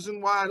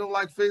reason why I don't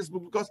like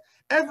Facebook, because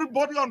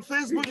everybody on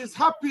Facebook is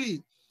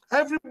happy.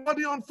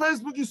 Everybody on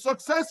Facebook is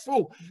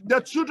successful.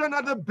 Their children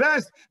are the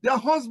best. Their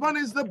husband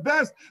is the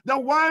best. Their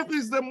wife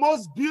is the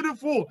most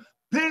beautiful,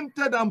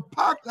 painted and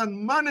packed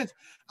and managed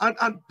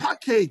and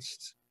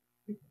packaged.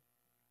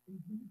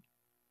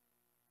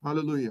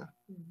 Hallelujah.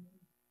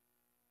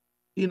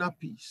 Inner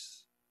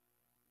peace.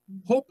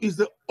 Hope is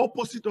the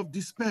opposite of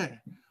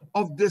despair,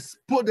 of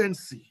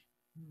despondency,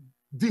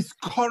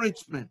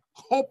 discouragement,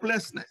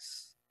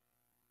 hopelessness.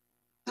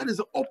 That is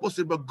the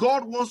opposite, but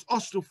God wants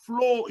us to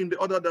flow in the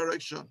other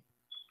direction.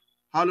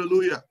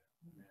 Hallelujah.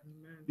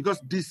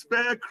 Because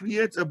despair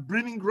creates a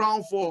breeding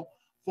ground for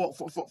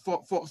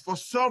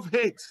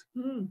self-hate,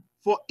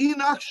 for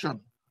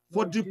inaction,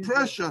 for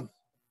depression.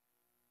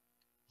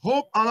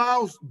 Hope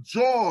allows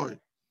joy,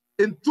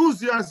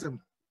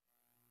 enthusiasm,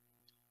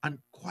 and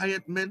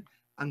quietment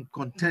and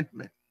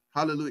contentment.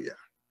 Hallelujah.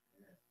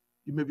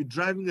 You may be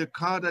driving a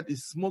car that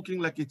is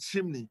smoking like a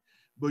chimney,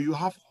 but you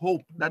have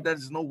hope that that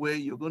is not where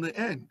you're going to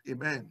end.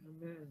 Amen.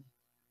 Amen.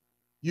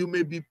 You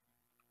may be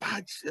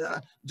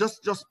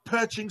just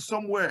perching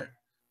somewhere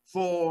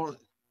for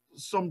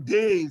some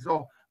days,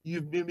 or you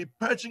may be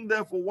perching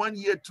there for 1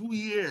 year, 2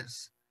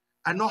 years,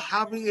 and not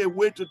having a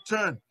way to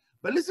turn.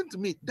 But listen to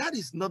me, that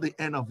is not the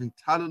end of it.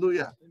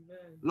 Hallelujah.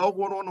 Amen. Love,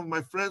 what one of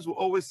my friends will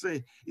always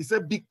say, he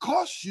said,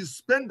 because you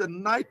spend the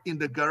night in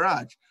the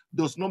garage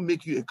does not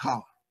make you a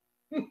car.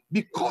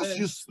 Because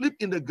you sleep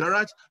in the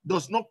garage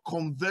does not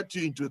convert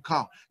you into a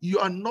car. You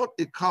are not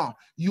a car.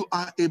 You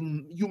are a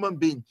human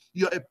being.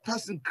 You are a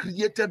person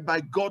created by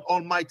God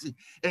Almighty.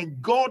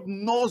 And God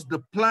knows the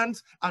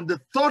plans and the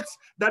thoughts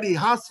that he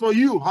has for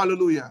you.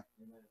 Hallelujah.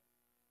 Amen.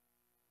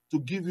 To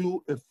give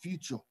you a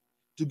future,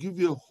 to give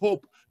you a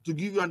hope, to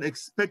give you an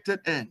expected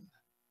end.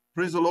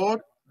 Praise the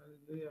Lord.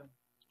 Hallelujah.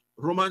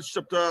 Romans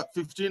chapter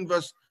 15,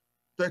 verse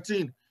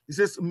 13. It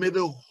says, may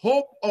the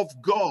hope of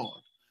God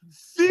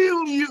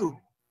fill you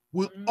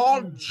with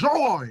all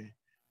joy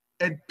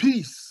and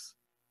peace,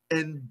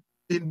 and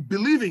in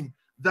believing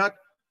that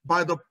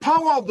by the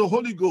power of the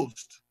Holy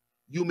Ghost,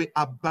 you may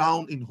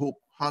abound in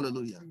hope.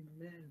 Hallelujah.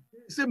 Amen.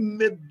 He said,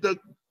 may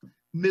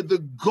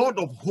the God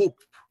of hope.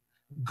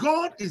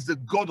 God is the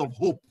God of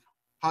hope.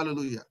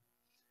 Hallelujah.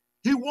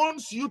 He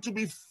wants you to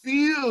be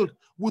filled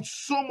with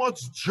so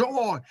much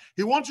joy.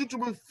 He wants you to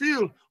be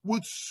filled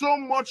with so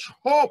much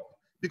hope,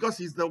 because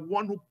he's the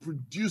one who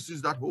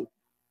produces that hope.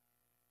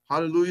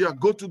 Hallelujah.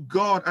 Go to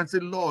God and say,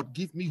 Lord,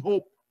 give me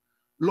hope.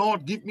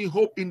 Lord, give me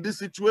hope in this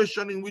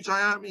situation in which I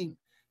am in.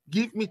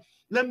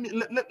 Let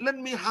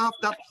me have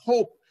that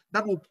hope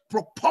that will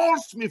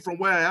propulse me from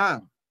where I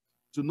am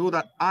to know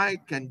that I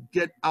can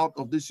get out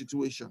of this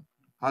situation.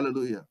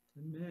 Hallelujah.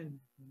 Amen.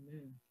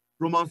 Amen.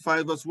 Romans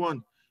 5 verse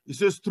 1. It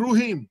says, through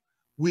him,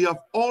 we have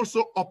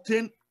also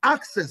obtained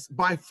access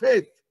by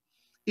faith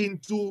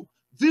into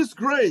this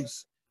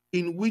grace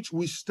in which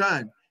we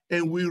stand,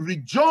 and we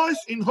rejoice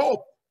in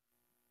hope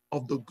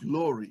of the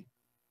glory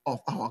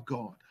of our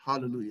God.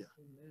 Hallelujah.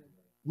 Amen.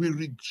 We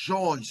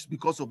rejoice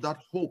because of that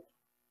hope.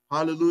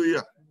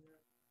 Hallelujah. Amen.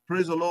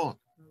 Praise the Lord.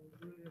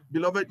 Hallelujah.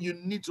 Beloved, you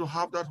need to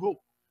have that hope.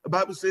 The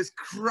Bible says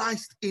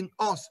Christ in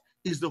us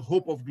is the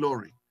hope of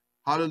glory.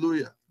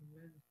 Hallelujah.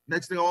 Amen.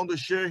 Next thing I want to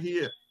share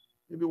here,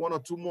 maybe one or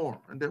two more,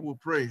 and then we'll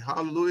pray.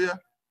 Hallelujah.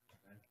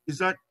 Amen. Is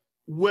that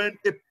when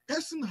a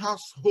person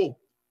has hope,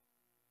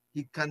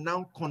 he can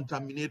now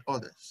contaminate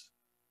others.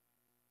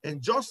 And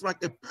just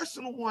like a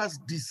person who has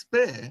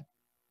despair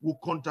will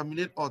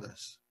contaminate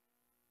others.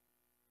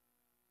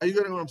 Are you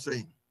getting what I'm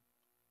saying?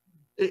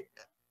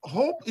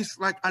 Hope is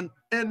like an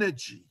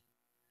energy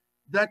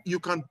that you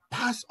can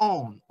pass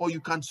on or you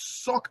can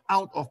suck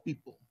out of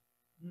people.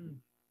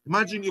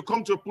 Imagine you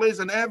come to a place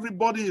and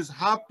everybody is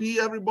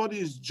happy, everybody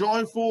is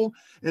joyful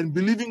and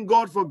believing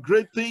God for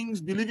great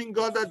things, believing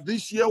God that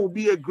this year will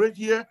be a great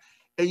year.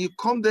 And you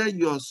come there,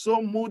 you're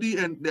so moody,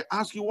 and they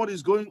ask you what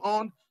is going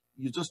on.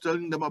 You're just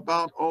telling them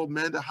about, oh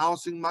man, the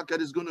housing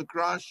market is going to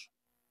crash.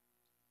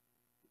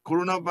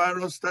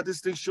 Coronavirus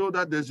statistics show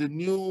that there's a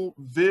new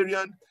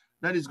variant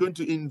that is going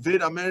to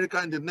invade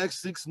America in the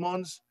next 6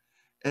 months,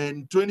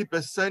 and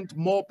 20%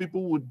 more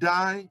people will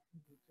die.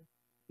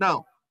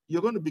 Now,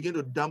 you're going to begin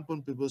to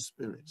dampen people's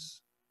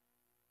spirits,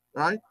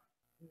 right?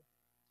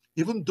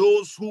 Even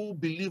those who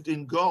believed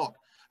in God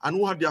and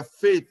who had their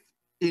faith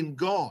in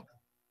God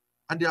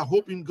and their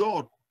hope in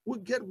God will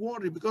get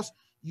worried, because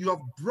you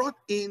have brought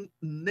in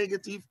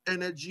negative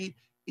energy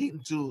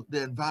into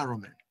the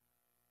environment.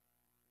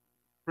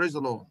 Praise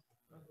the Lord.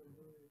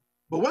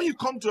 But when you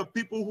come to a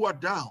people who are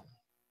down,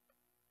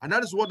 and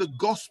that is what the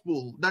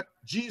gospel that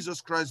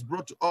Jesus Christ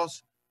brought to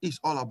us is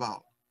all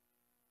about.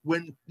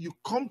 When you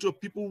come to a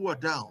people who are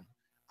down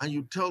and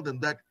you tell them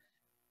that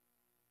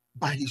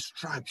by his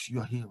stripes you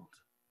are healed.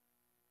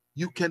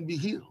 You can be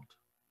healed.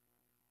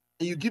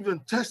 And you give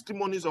them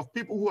testimonies of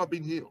people who have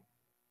been healed.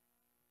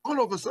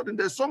 All of a sudden,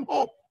 there's some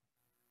hope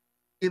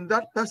in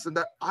that person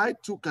that I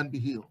too can be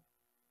healed.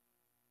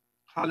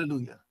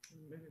 Hallelujah.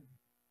 Amen.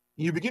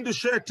 You begin to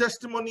share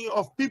testimony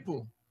of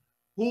people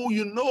who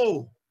you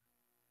know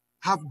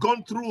have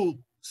gone through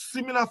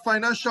similar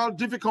financial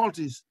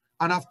difficulties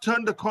and have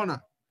turned the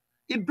corner.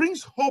 It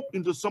brings hope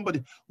into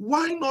somebody.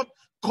 Why not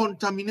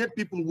contaminate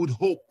people with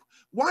hope?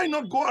 Why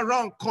not go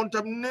around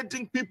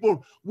contaminating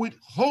people with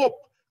hope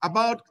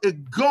about a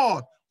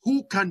God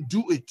who can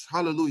do it?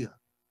 Hallelujah.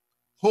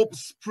 Hope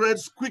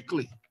spreads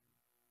quickly.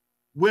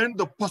 When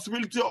the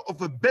possibility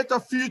of a better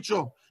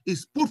future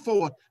is put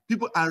forward,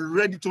 people are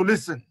ready to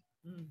listen.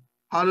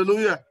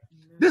 Hallelujah.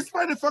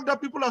 Despite the fact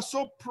that people are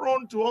so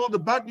prone to all the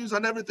bad news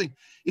and everything,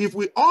 if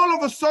we all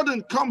of a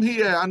sudden come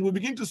here and we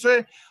begin to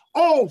say,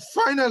 oh,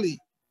 finally,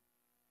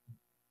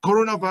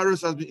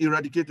 coronavirus has been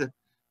eradicated,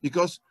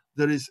 because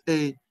there is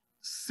a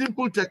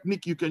simple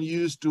technique you can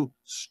use to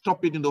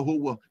stop it in the whole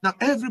world. Now,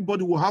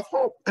 everybody will have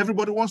hope.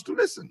 Everybody wants to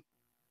listen,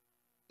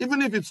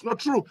 even if it's not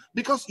true,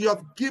 because you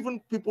have given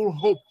people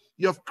hope.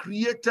 You have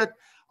created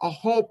a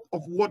hope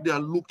of what they are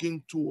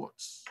looking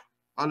towards.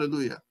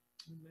 Hallelujah.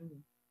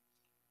 Amen.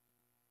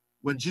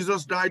 When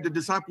Jesus died, the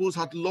disciples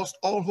had lost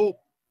all hope.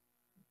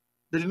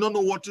 They did not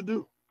know what to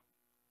do.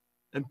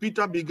 And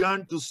Peter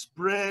began to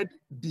spread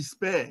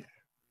despair.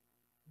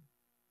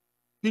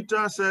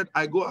 Peter said,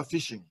 I go a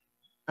fishing.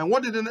 And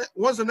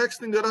what's the next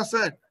thing that I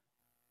said?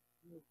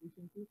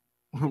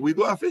 We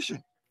go a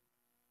fishing.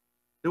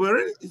 They were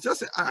ready. It's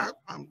just,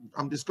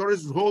 I'm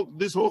discouraged with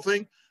this whole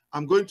thing.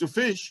 I'm going to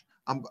fish.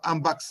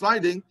 I'm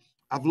backsliding.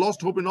 I've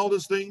lost hope in all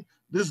this thing.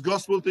 This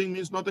gospel thing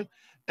means nothing.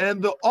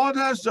 And the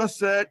others just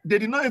said, they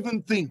did not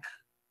even think.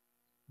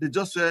 They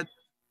just said,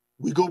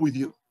 we go with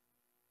you.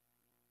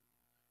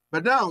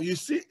 But now you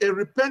see a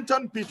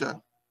repentant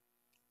Peter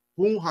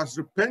who has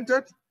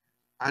repented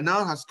and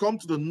now has come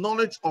to the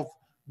knowledge of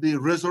the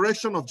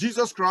resurrection of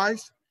Jesus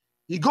Christ.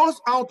 He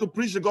goes out to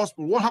preach the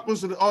gospel. What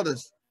happens to the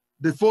others?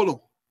 They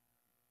follow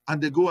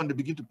and they go and they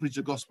begin to preach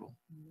the gospel.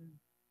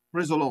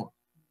 Praise the Lord.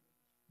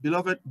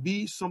 Beloved,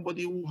 be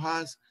somebody who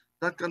has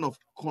that kind of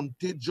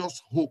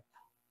contagious hope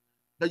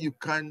that you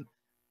can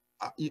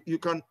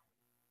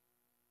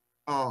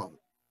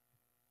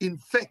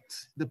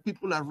infect the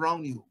people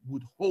around you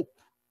with hope.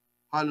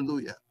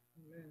 Hallelujah.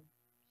 Amen.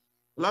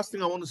 Last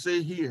thing I want to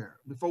say here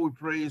before we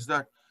pray is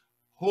that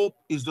hope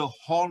is the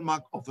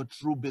hallmark of a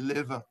true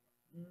believer.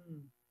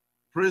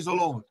 Praise the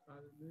Lord.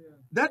 Hallelujah.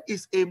 That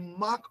is a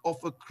mark of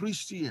a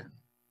Christian.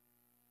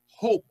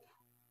 Hope.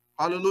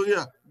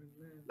 Hallelujah.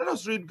 Amen. Let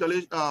us read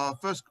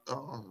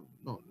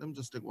let me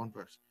just take one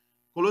verse.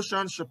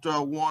 Colossians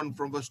chapter 1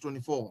 from verse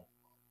 24.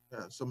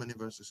 Yeah, so many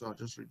verses, so I'll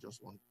just read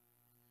just one.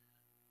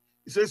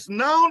 It says,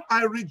 now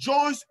I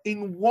rejoice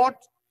in what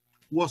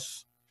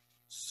was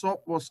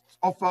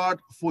offered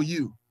for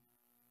you.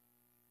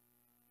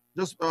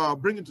 Just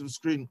bring it to the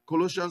screen.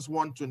 Colossians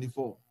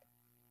 1:24.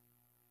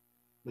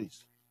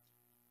 Please.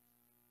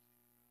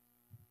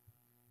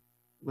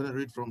 I'm going to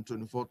read from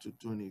 24 to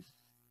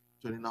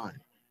 29.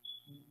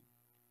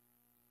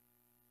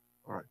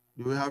 All right.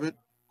 Do we have it?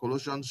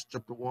 Colossians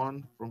chapter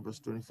 1 from verse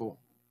 24.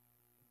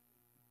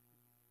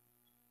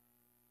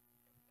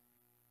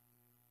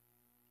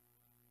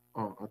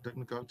 Oh, our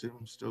technical team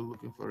is still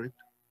looking for it.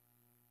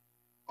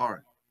 All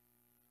right.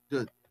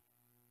 Good.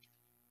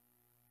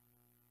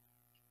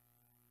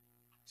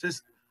 It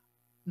says,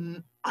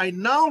 I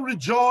now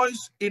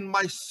rejoice in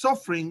my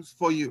sufferings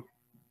for you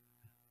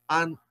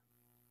and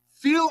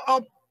fill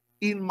up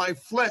in my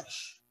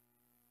flesh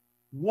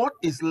what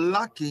is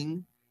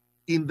lacking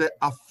in the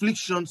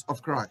afflictions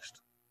of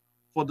Christ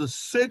for the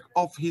sake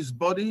of his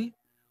body,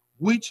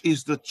 which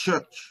is the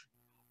church,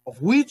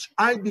 of which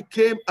I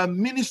became a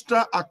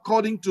minister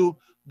according to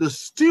the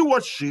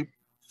stewardship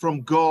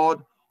from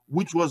God,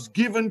 which was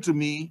given to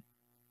me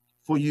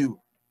for you,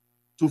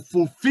 to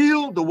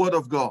fulfill the word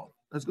of God.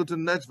 Let's go to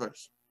the next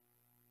verse.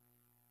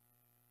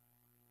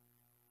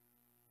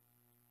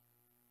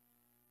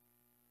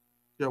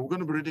 Yeah, we're going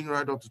to be reading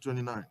right up to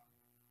 29.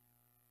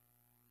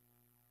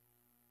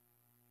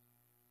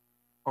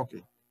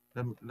 Okay,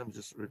 let me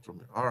just read from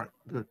here. All right,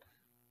 good.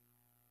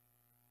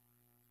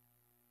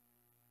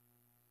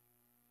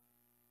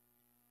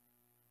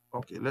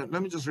 Okay, let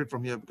me just read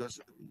from here because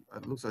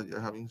it looks like you're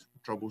having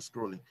trouble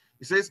scrolling.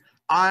 It says,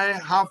 I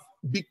have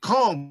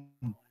become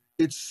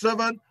its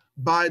servant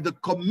by the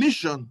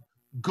commission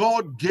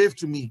God gave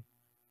to me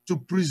to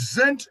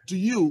present to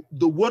you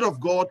the word of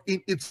God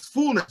in its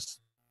fullness.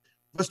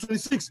 Verse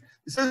 26,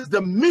 it says,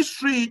 the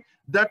mystery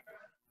that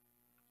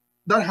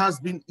has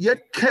been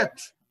yet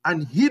kept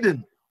and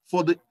hidden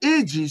for the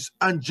ages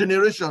and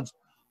generations,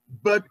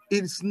 but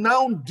it's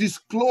now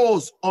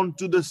disclosed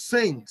unto the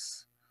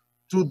saints.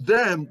 To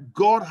them,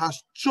 God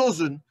has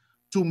chosen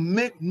to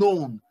make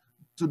known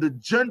to the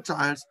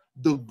Gentiles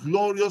the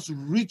glorious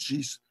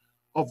riches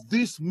of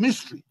this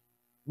mystery,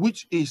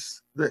 which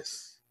is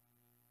this: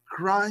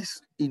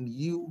 Christ in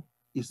you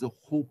is the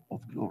hope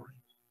of glory.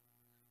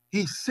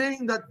 He's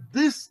saying that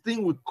this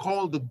thing we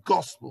call the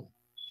gospel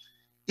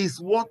is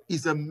what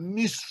is a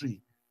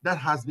mystery that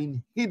has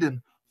been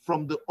hidden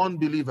from the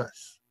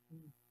unbelievers.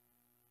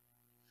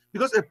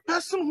 Because a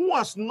person who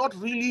has not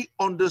really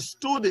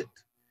understood it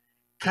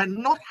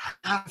cannot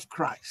have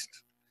Christ.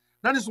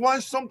 That is why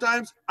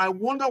sometimes I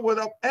wonder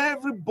whether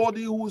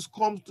everybody who is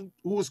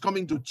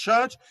coming to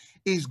church,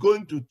 is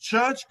going to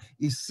church,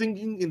 is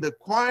singing in the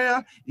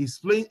choir, is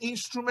playing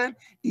instrument,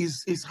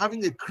 is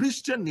having a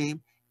Christian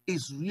name,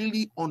 is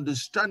really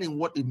understanding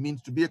what it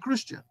means to be a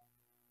Christian.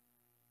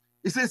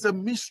 It says a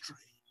mystery.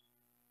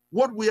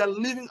 What we are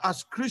living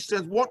as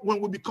Christians, when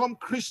we become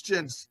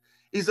Christians,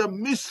 is a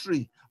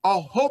mystery, a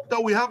hope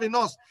that we have in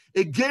us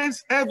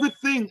against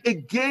everything,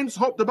 against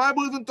hope. The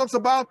Bible even talks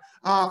about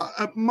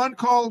a man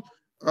called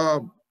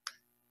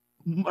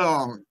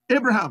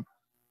Abraham.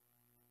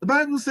 The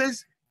Bible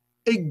says,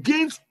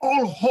 against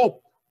all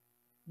hope,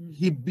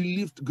 he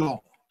believed God.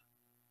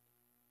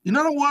 In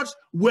other words,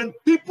 when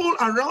people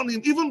around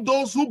him, even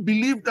those who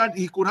believed that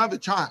he could have a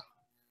child,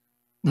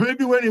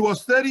 maybe when he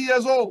was 30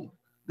 years old,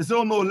 they said,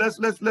 "Oh no, let's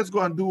go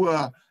and do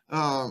a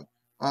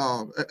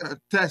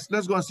test.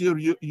 Let's go and see a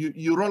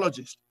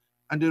urologist."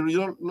 And the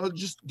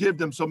urologist gave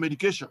them some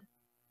medication.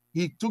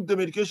 He took the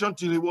medication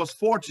till he was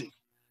 40.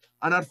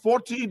 And at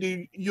 40,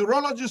 the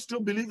urologist still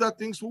believed that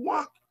things will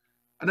work.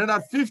 And then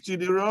at 50,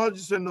 the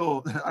urologist said,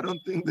 "No, I don't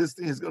think this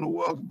thing is going to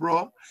work,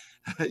 bro.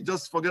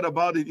 Just forget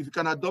about it. If you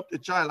can adopt a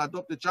child,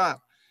 adopt a child.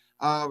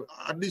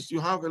 At least you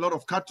have a lot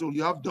of cattle,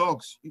 you have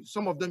dogs.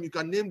 Some of them, you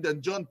can name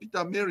them John,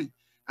 Peter, Mary,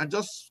 and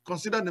just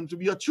consider them to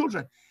be your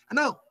children." And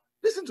now,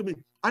 listen to me.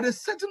 At a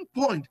certain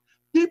point,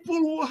 people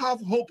who have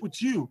hope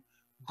with you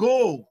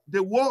go, they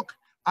walk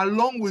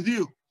along with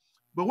you.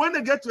 But when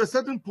they get to a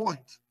certain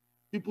point,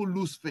 people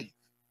lose faith.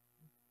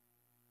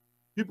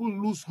 People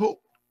lose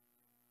hope.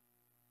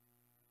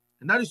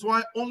 And that is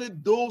why only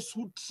those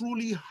who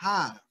truly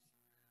have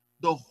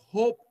the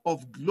hope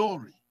of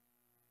glory,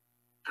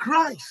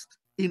 Christ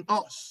in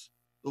us,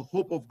 the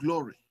hope of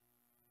glory,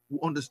 who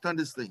understand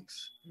these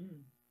things.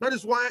 That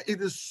is why it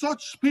is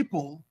such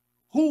people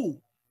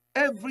who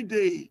every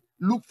day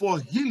look for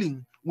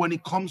healing when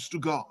it comes to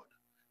God,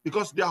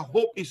 because their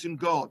hope is in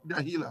God,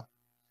 their healer.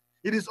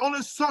 It is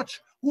only such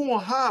who will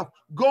have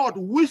God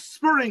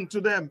whispering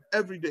to them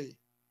every day.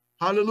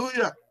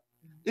 Hallelujah.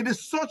 It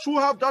is such who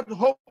have that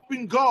hope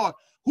in God,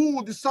 who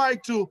will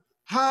decide to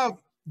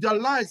have their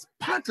lives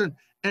patterned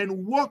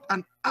and work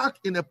and act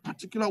in a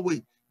particular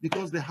way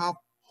because they have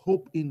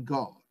hope in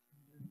God.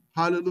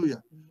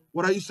 Hallelujah.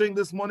 What are you saying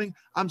this morning?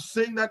 I'm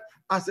saying that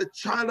as a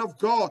child of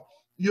God,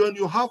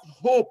 you have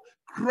hope,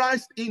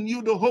 Christ in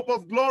you, the hope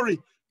of glory.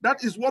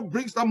 That is what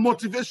brings that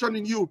motivation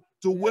in you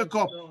to wake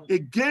up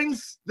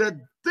against the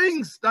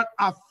things that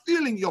are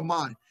filling your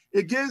mind,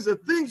 against the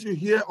things you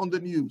hear on the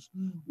news.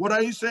 What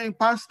are you saying,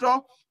 Pastor?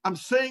 I'm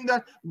saying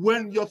that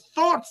when your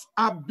thoughts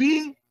are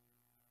being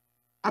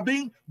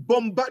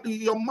bombarded,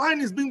 your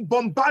mind is being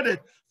bombarded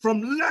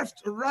from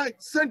left,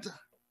 right, center.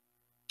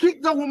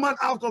 Kick the woman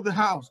out of the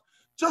house.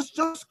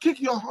 Just kick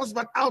your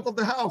husband out of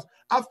the house.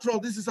 After all,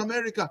 this is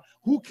America.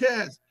 Who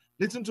cares?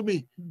 Listen to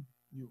me.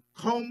 You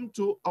come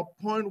to a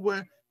point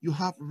where you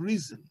have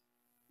reason.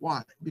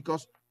 Why?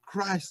 Because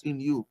Christ in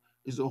you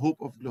is the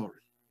hope of glory.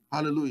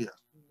 Hallelujah.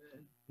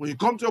 Amen. When you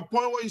come to a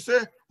point where you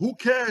say, who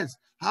cares?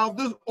 How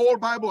this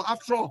old Bible,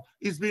 after all,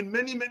 it's been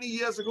many, many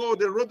years ago,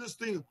 they wrote this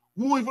thing.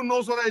 Who even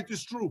knows whether it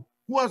is true?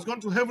 Who has gone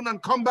to heaven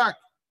and come back?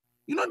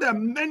 You know, there are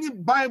many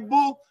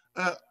Bible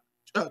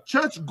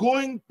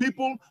church-going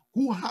people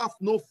who have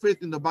no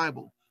faith in the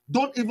Bible.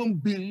 Don't even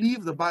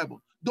believe the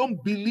Bible.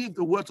 Don't believe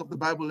the words of the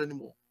Bible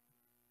anymore.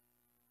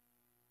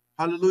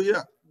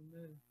 Hallelujah.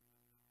 Amen.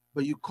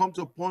 But you come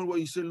to a point where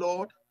you say,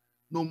 Lord,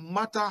 no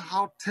matter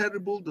how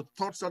terrible the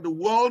thoughts that the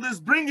world is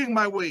bringing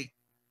my way,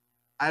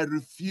 I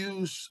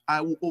refuse,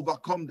 I will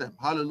overcome them.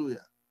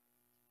 Hallelujah.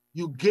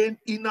 You gain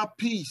inner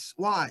peace.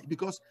 Why?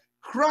 Because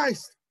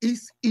Christ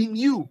is in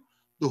you,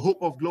 the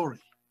hope of glory.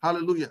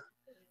 Hallelujah.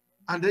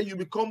 And then you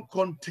become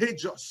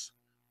contagious.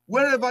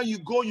 Wherever you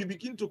go, you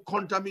begin to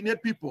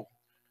contaminate people.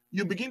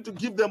 You begin to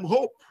give them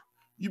hope.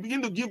 You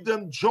begin to give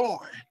them joy.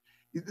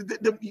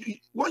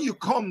 When you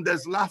come,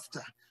 there's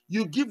laughter.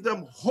 You give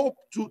them hope,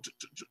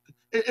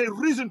 a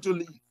reason to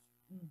live.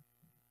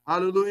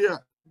 Hallelujah.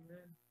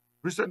 Amen.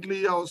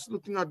 Recently, I was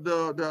looking at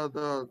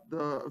the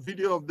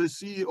video of the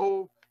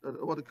CEO,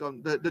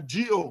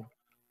 the GO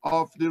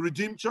of the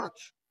Redeemed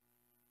Church,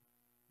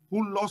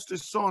 who lost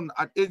his son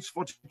at age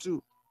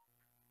 42.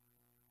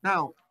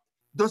 Now,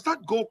 does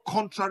that go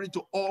contrary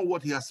to all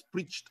what he has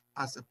preached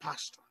as a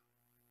pastor?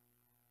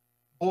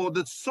 Or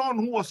the son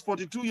who was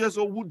 42 years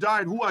old, who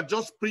died, who had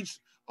just preached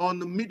on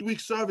the midweek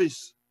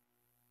service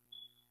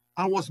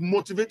and was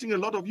motivating a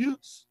lot of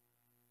youths?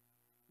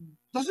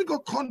 Does it go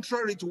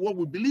contrary to what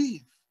we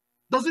believe?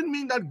 Does it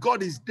mean that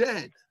God is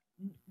dead?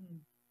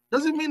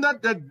 Does it mean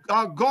that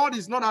our God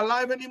is not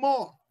alive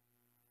anymore?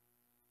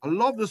 I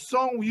love the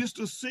song we used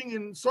to sing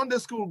in Sunday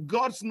school,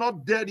 God's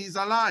not dead, he's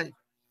alive.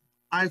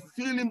 I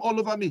feel him all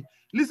over me.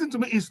 Listen to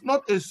me, it's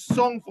not a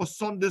song for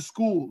Sunday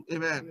school.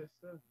 Amen.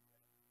 Yes,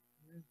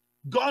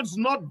 God's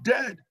not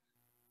dead.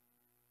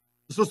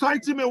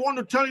 Society may want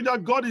to tell you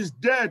that God is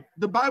dead.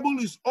 The Bible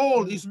is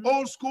old. It's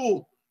old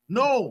school.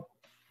 No,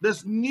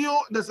 there's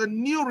a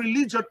new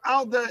religion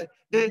out there,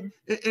 a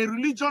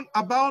religion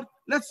about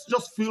let's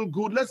just feel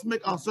good. Let's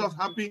make ourselves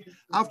happy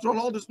after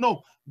all this.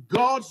 No,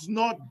 God's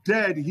not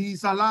dead.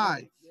 He's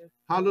alive.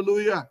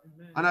 Hallelujah.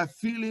 And I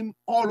feel him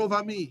all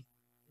over me.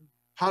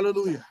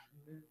 Hallelujah.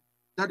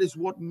 That is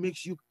what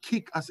makes you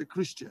kick as a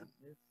Christian.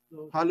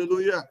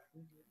 Hallelujah.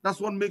 That's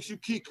what makes you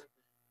kick.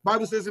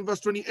 Bible says in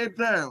verse 28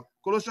 there,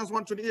 Colossians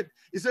 1:28,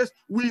 it says,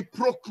 we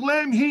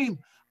proclaim him,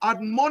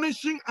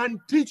 admonishing and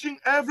teaching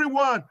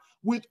everyone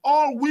with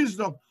all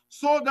wisdom,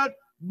 so that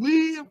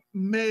we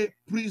may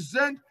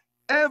present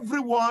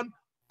everyone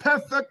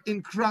perfect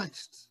in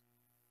Christ.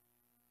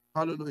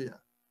 Hallelujah.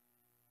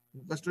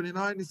 In verse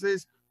 29, it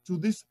says, to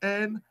this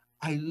end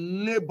I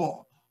labor,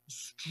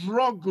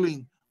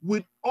 struggling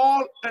with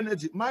all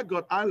energy. My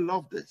God, I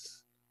love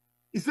this.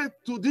 He said,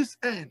 to this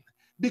end,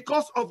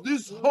 because of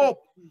this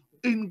hope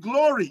in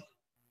glory.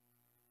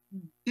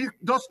 It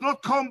does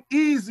not come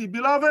easy,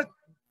 beloved.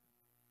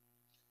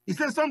 He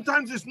says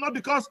sometimes it's not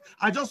because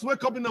I just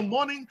wake up in the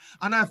morning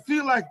and I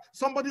feel like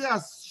somebody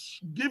has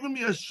given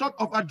me a shot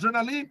of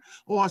adrenaline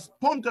or has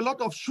pumped a lot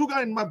of sugar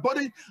in my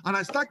body and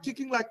I start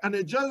kicking like an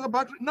Energizer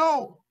battery.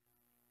 No.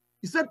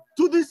 He said,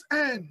 to this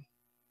end,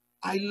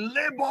 I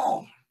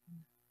labor,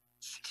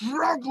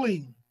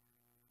 struggling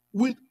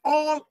with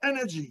all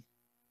energy.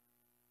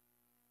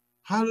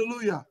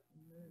 Hallelujah.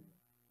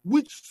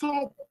 Which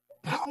so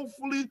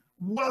powerfully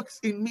works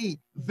in me.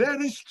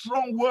 Very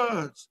strong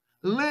words.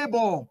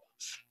 Labor,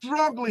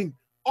 struggling,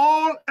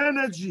 all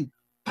energy,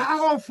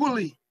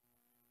 powerfully.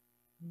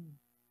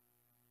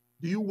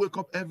 Do you wake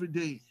up every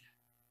day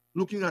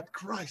looking at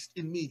Christ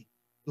in me,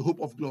 the hope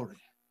of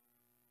glory?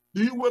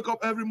 Do you wake up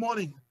every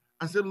morning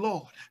and say,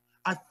 Lord,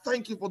 I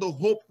thank you for the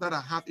hope that I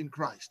have in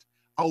Christ.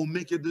 I will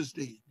make it this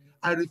day.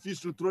 I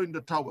refuse to throw in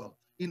the towel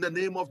in the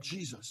name of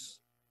Jesus.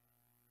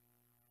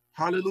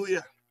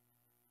 Hallelujah.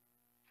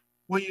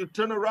 When you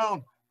turn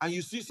around and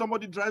you see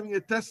somebody driving a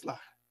Tesla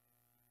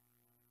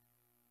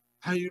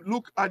and you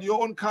look at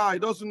your own car,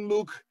 it doesn't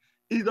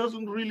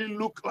really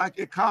look like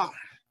a car.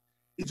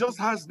 It just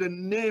has the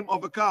name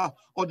of a car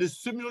or the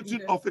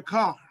similitude of a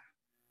car.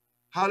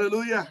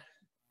 Hallelujah.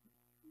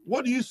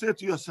 What do you say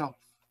to yourself?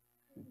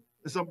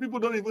 Some people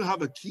don't even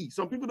have a key.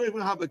 Some people don't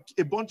even have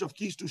a bunch of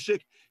keys to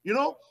shake. You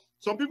know,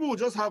 some people will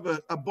just have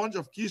a bunch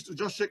of keys to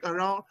just shake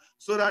around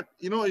so that,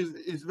 you know,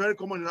 it's very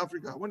common in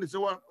Africa. When they say,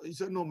 well, you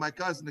say, no, my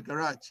car's in the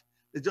garage.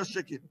 They just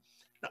shake it.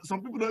 Now,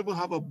 some people don't even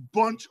have a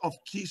bunch of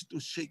keys to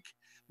shake.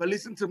 But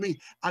listen to me.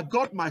 I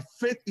got my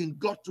faith in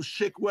God to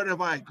shake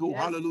wherever I go. Yes,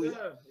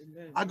 hallelujah.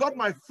 I got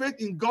my faith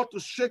in God to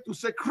shake, to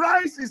say,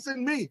 Christ is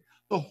in me,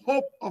 the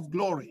hope of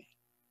glory.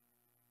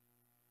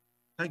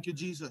 Thank you,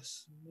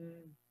 Jesus.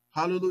 Amen.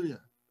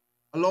 Hallelujah.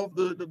 I love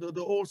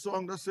the old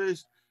song that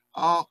says,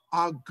 our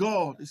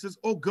God. It says,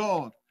 oh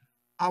God,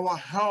 our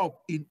help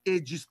in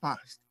ages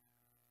past,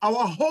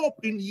 our hope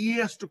in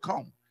years to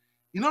come.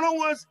 In other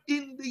words,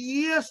 in the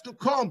years to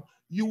come,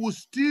 you will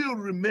still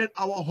remain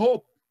our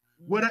hope.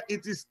 Whether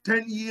it is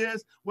 10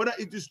 years, whether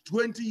it is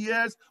 20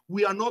 years,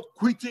 we are not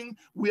quitting.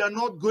 We are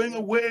not going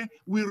away.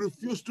 We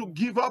refuse to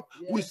give up.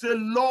 Yes. We say,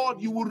 Lord,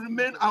 you will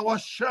remain our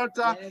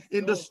shelter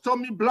in the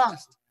stormy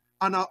blast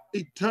and our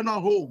eternal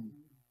home.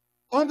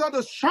 Under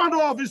the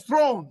shadow of his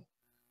throne,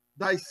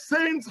 thy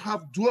saints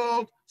have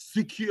dwelt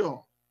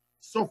secure.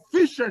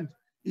 Sufficient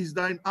is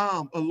thine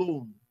arm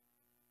alone,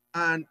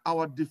 and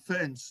our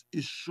defense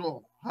is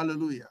sure.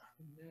 Hallelujah.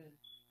 Amen.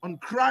 On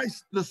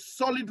Christ, the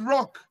solid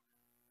rock,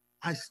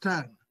 I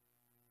stand.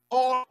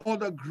 All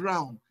other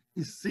ground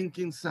is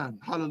sinking sand.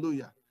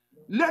 Hallelujah.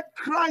 Let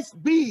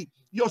Christ be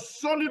your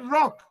solid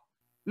rock.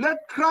 Let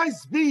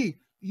Christ be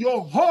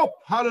your hope.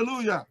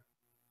 Hallelujah.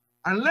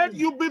 And let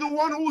you be the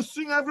one who will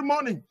sing every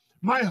morning.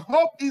 My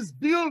hope is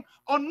built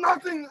on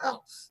nothing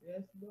else.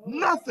 Yes,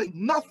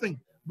 nothing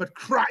but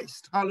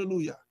Christ.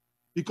 Hallelujah.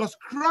 Because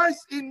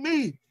Christ in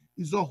me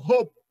is a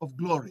hope of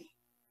glory.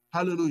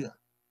 Hallelujah.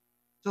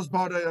 Just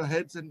bow down your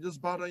heads and just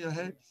bow down your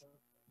heads.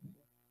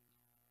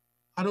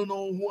 I don't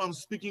know who I'm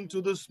speaking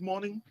to this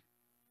morning.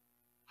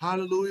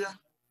 Hallelujah.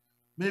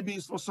 Maybe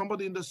it's for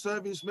somebody in the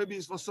service. Maybe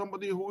it's for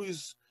somebody who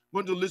is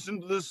going to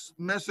listen to this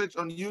message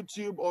on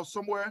YouTube or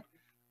somewhere.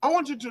 I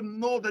want you to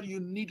know that you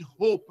need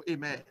hope.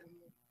 Amen.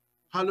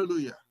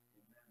 Hallelujah.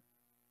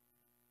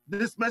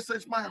 This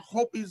message, my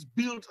hope is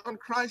built on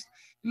Christ.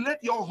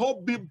 Let your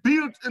hope be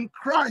built in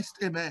Christ.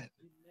 Amen.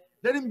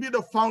 Let him be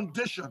the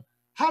foundation.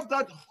 Have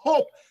that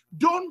hope.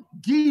 Don't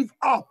give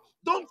up.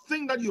 Don't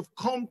think that you've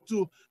come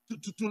to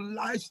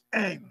life's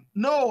end.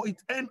 No, it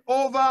ain't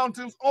over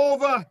until it's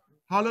over.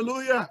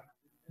 Hallelujah.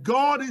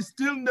 God is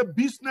still in the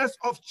business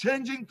of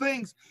changing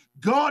things.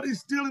 God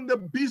is still in the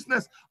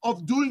business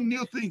of doing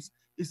new things.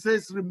 He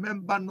says,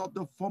 remember not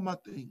the former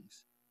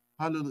things.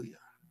 Hallelujah.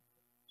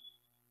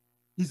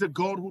 He's a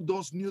God who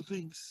does new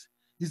things.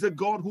 He's a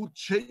God who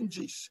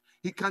changes.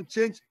 He can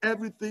change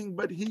everything,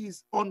 but he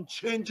is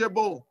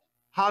unchangeable.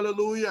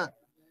 Hallelujah.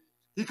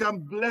 He can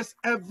bless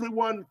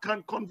everyone,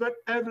 can convert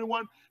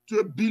everyone to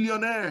a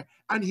billionaire,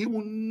 and he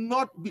will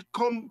not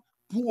become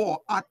poor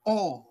at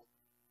all.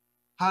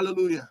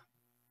 Hallelujah.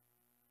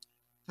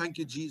 Thank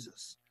you,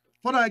 Jesus.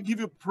 Father, I give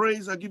you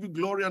praise, I give you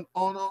glory and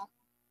honor.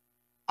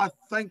 I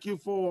thank you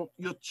for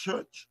your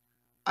church.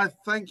 I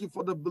thank you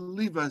for the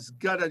believers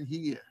gathered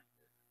here.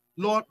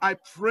 Lord, I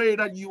pray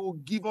that you will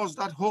give us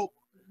that hope,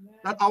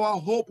 that our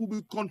hope will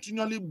be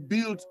continually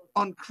built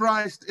on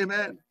Christ.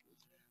 Amen.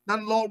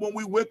 That, Lord, when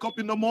we wake up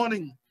in the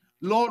morning,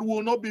 Lord, we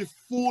will not be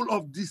full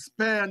of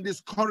despair and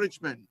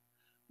discouragement.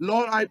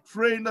 Lord, I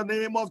pray in the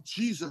name of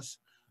Jesus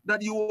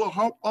that you will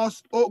help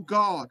us, oh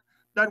God,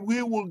 that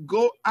we will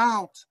go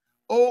out,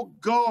 oh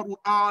God, with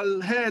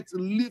our heads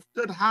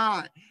lifted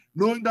high,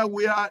 knowing that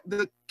we are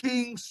the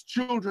King's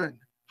children.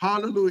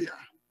 Hallelujah.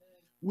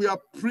 We are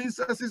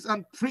princesses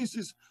and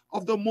princes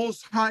of the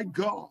Most High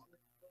God.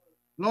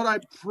 Lord, I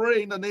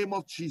pray in the name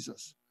of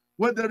Jesus,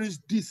 where there is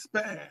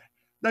despair,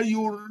 that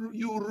you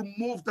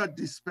remove that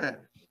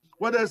despair.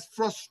 Where there's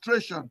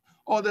frustration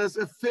or there's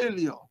a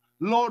failure,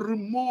 Lord,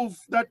 remove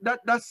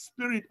that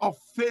spirit of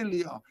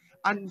failure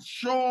and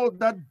show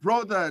that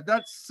brother,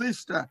 that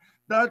sister,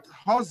 that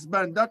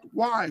husband, that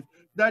wife,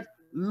 that,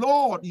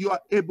 Lord, you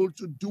are able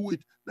to do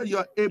it, that you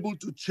are able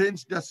to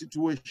change their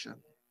situation.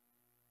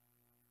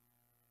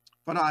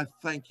 Father, I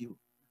thank you.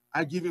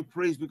 I give you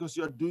praise because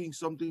you are doing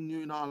something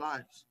new in our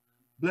lives.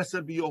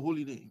 Blessed be your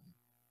holy name.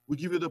 We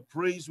give you the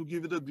praise, we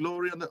give you the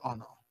glory and the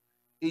honor.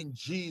 In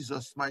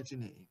Jesus' mighty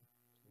name.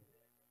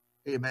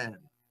 Amen.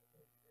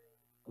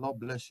 Lord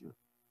bless you.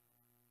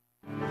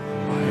 My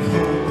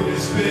hope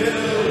is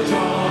built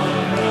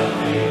on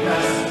nothing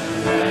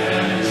less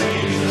than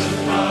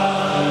Jesus'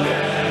 blood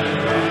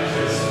and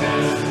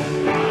righteousness.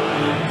 I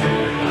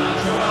dare not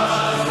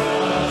trust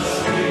the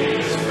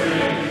sweetest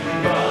frame,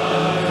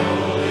 but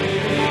wholly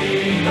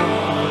lean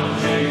on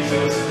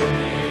Jesus'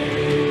 name.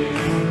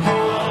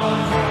 On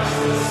Christ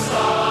the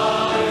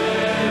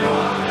solid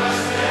rock I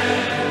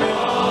stand,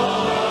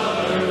 all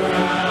other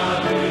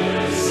ground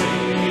is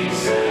sinking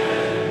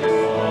sand.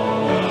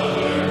 All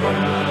other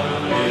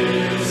ground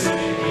is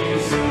sinking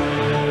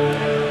sand.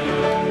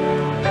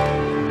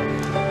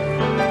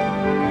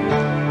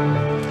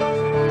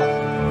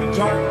 The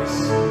darkness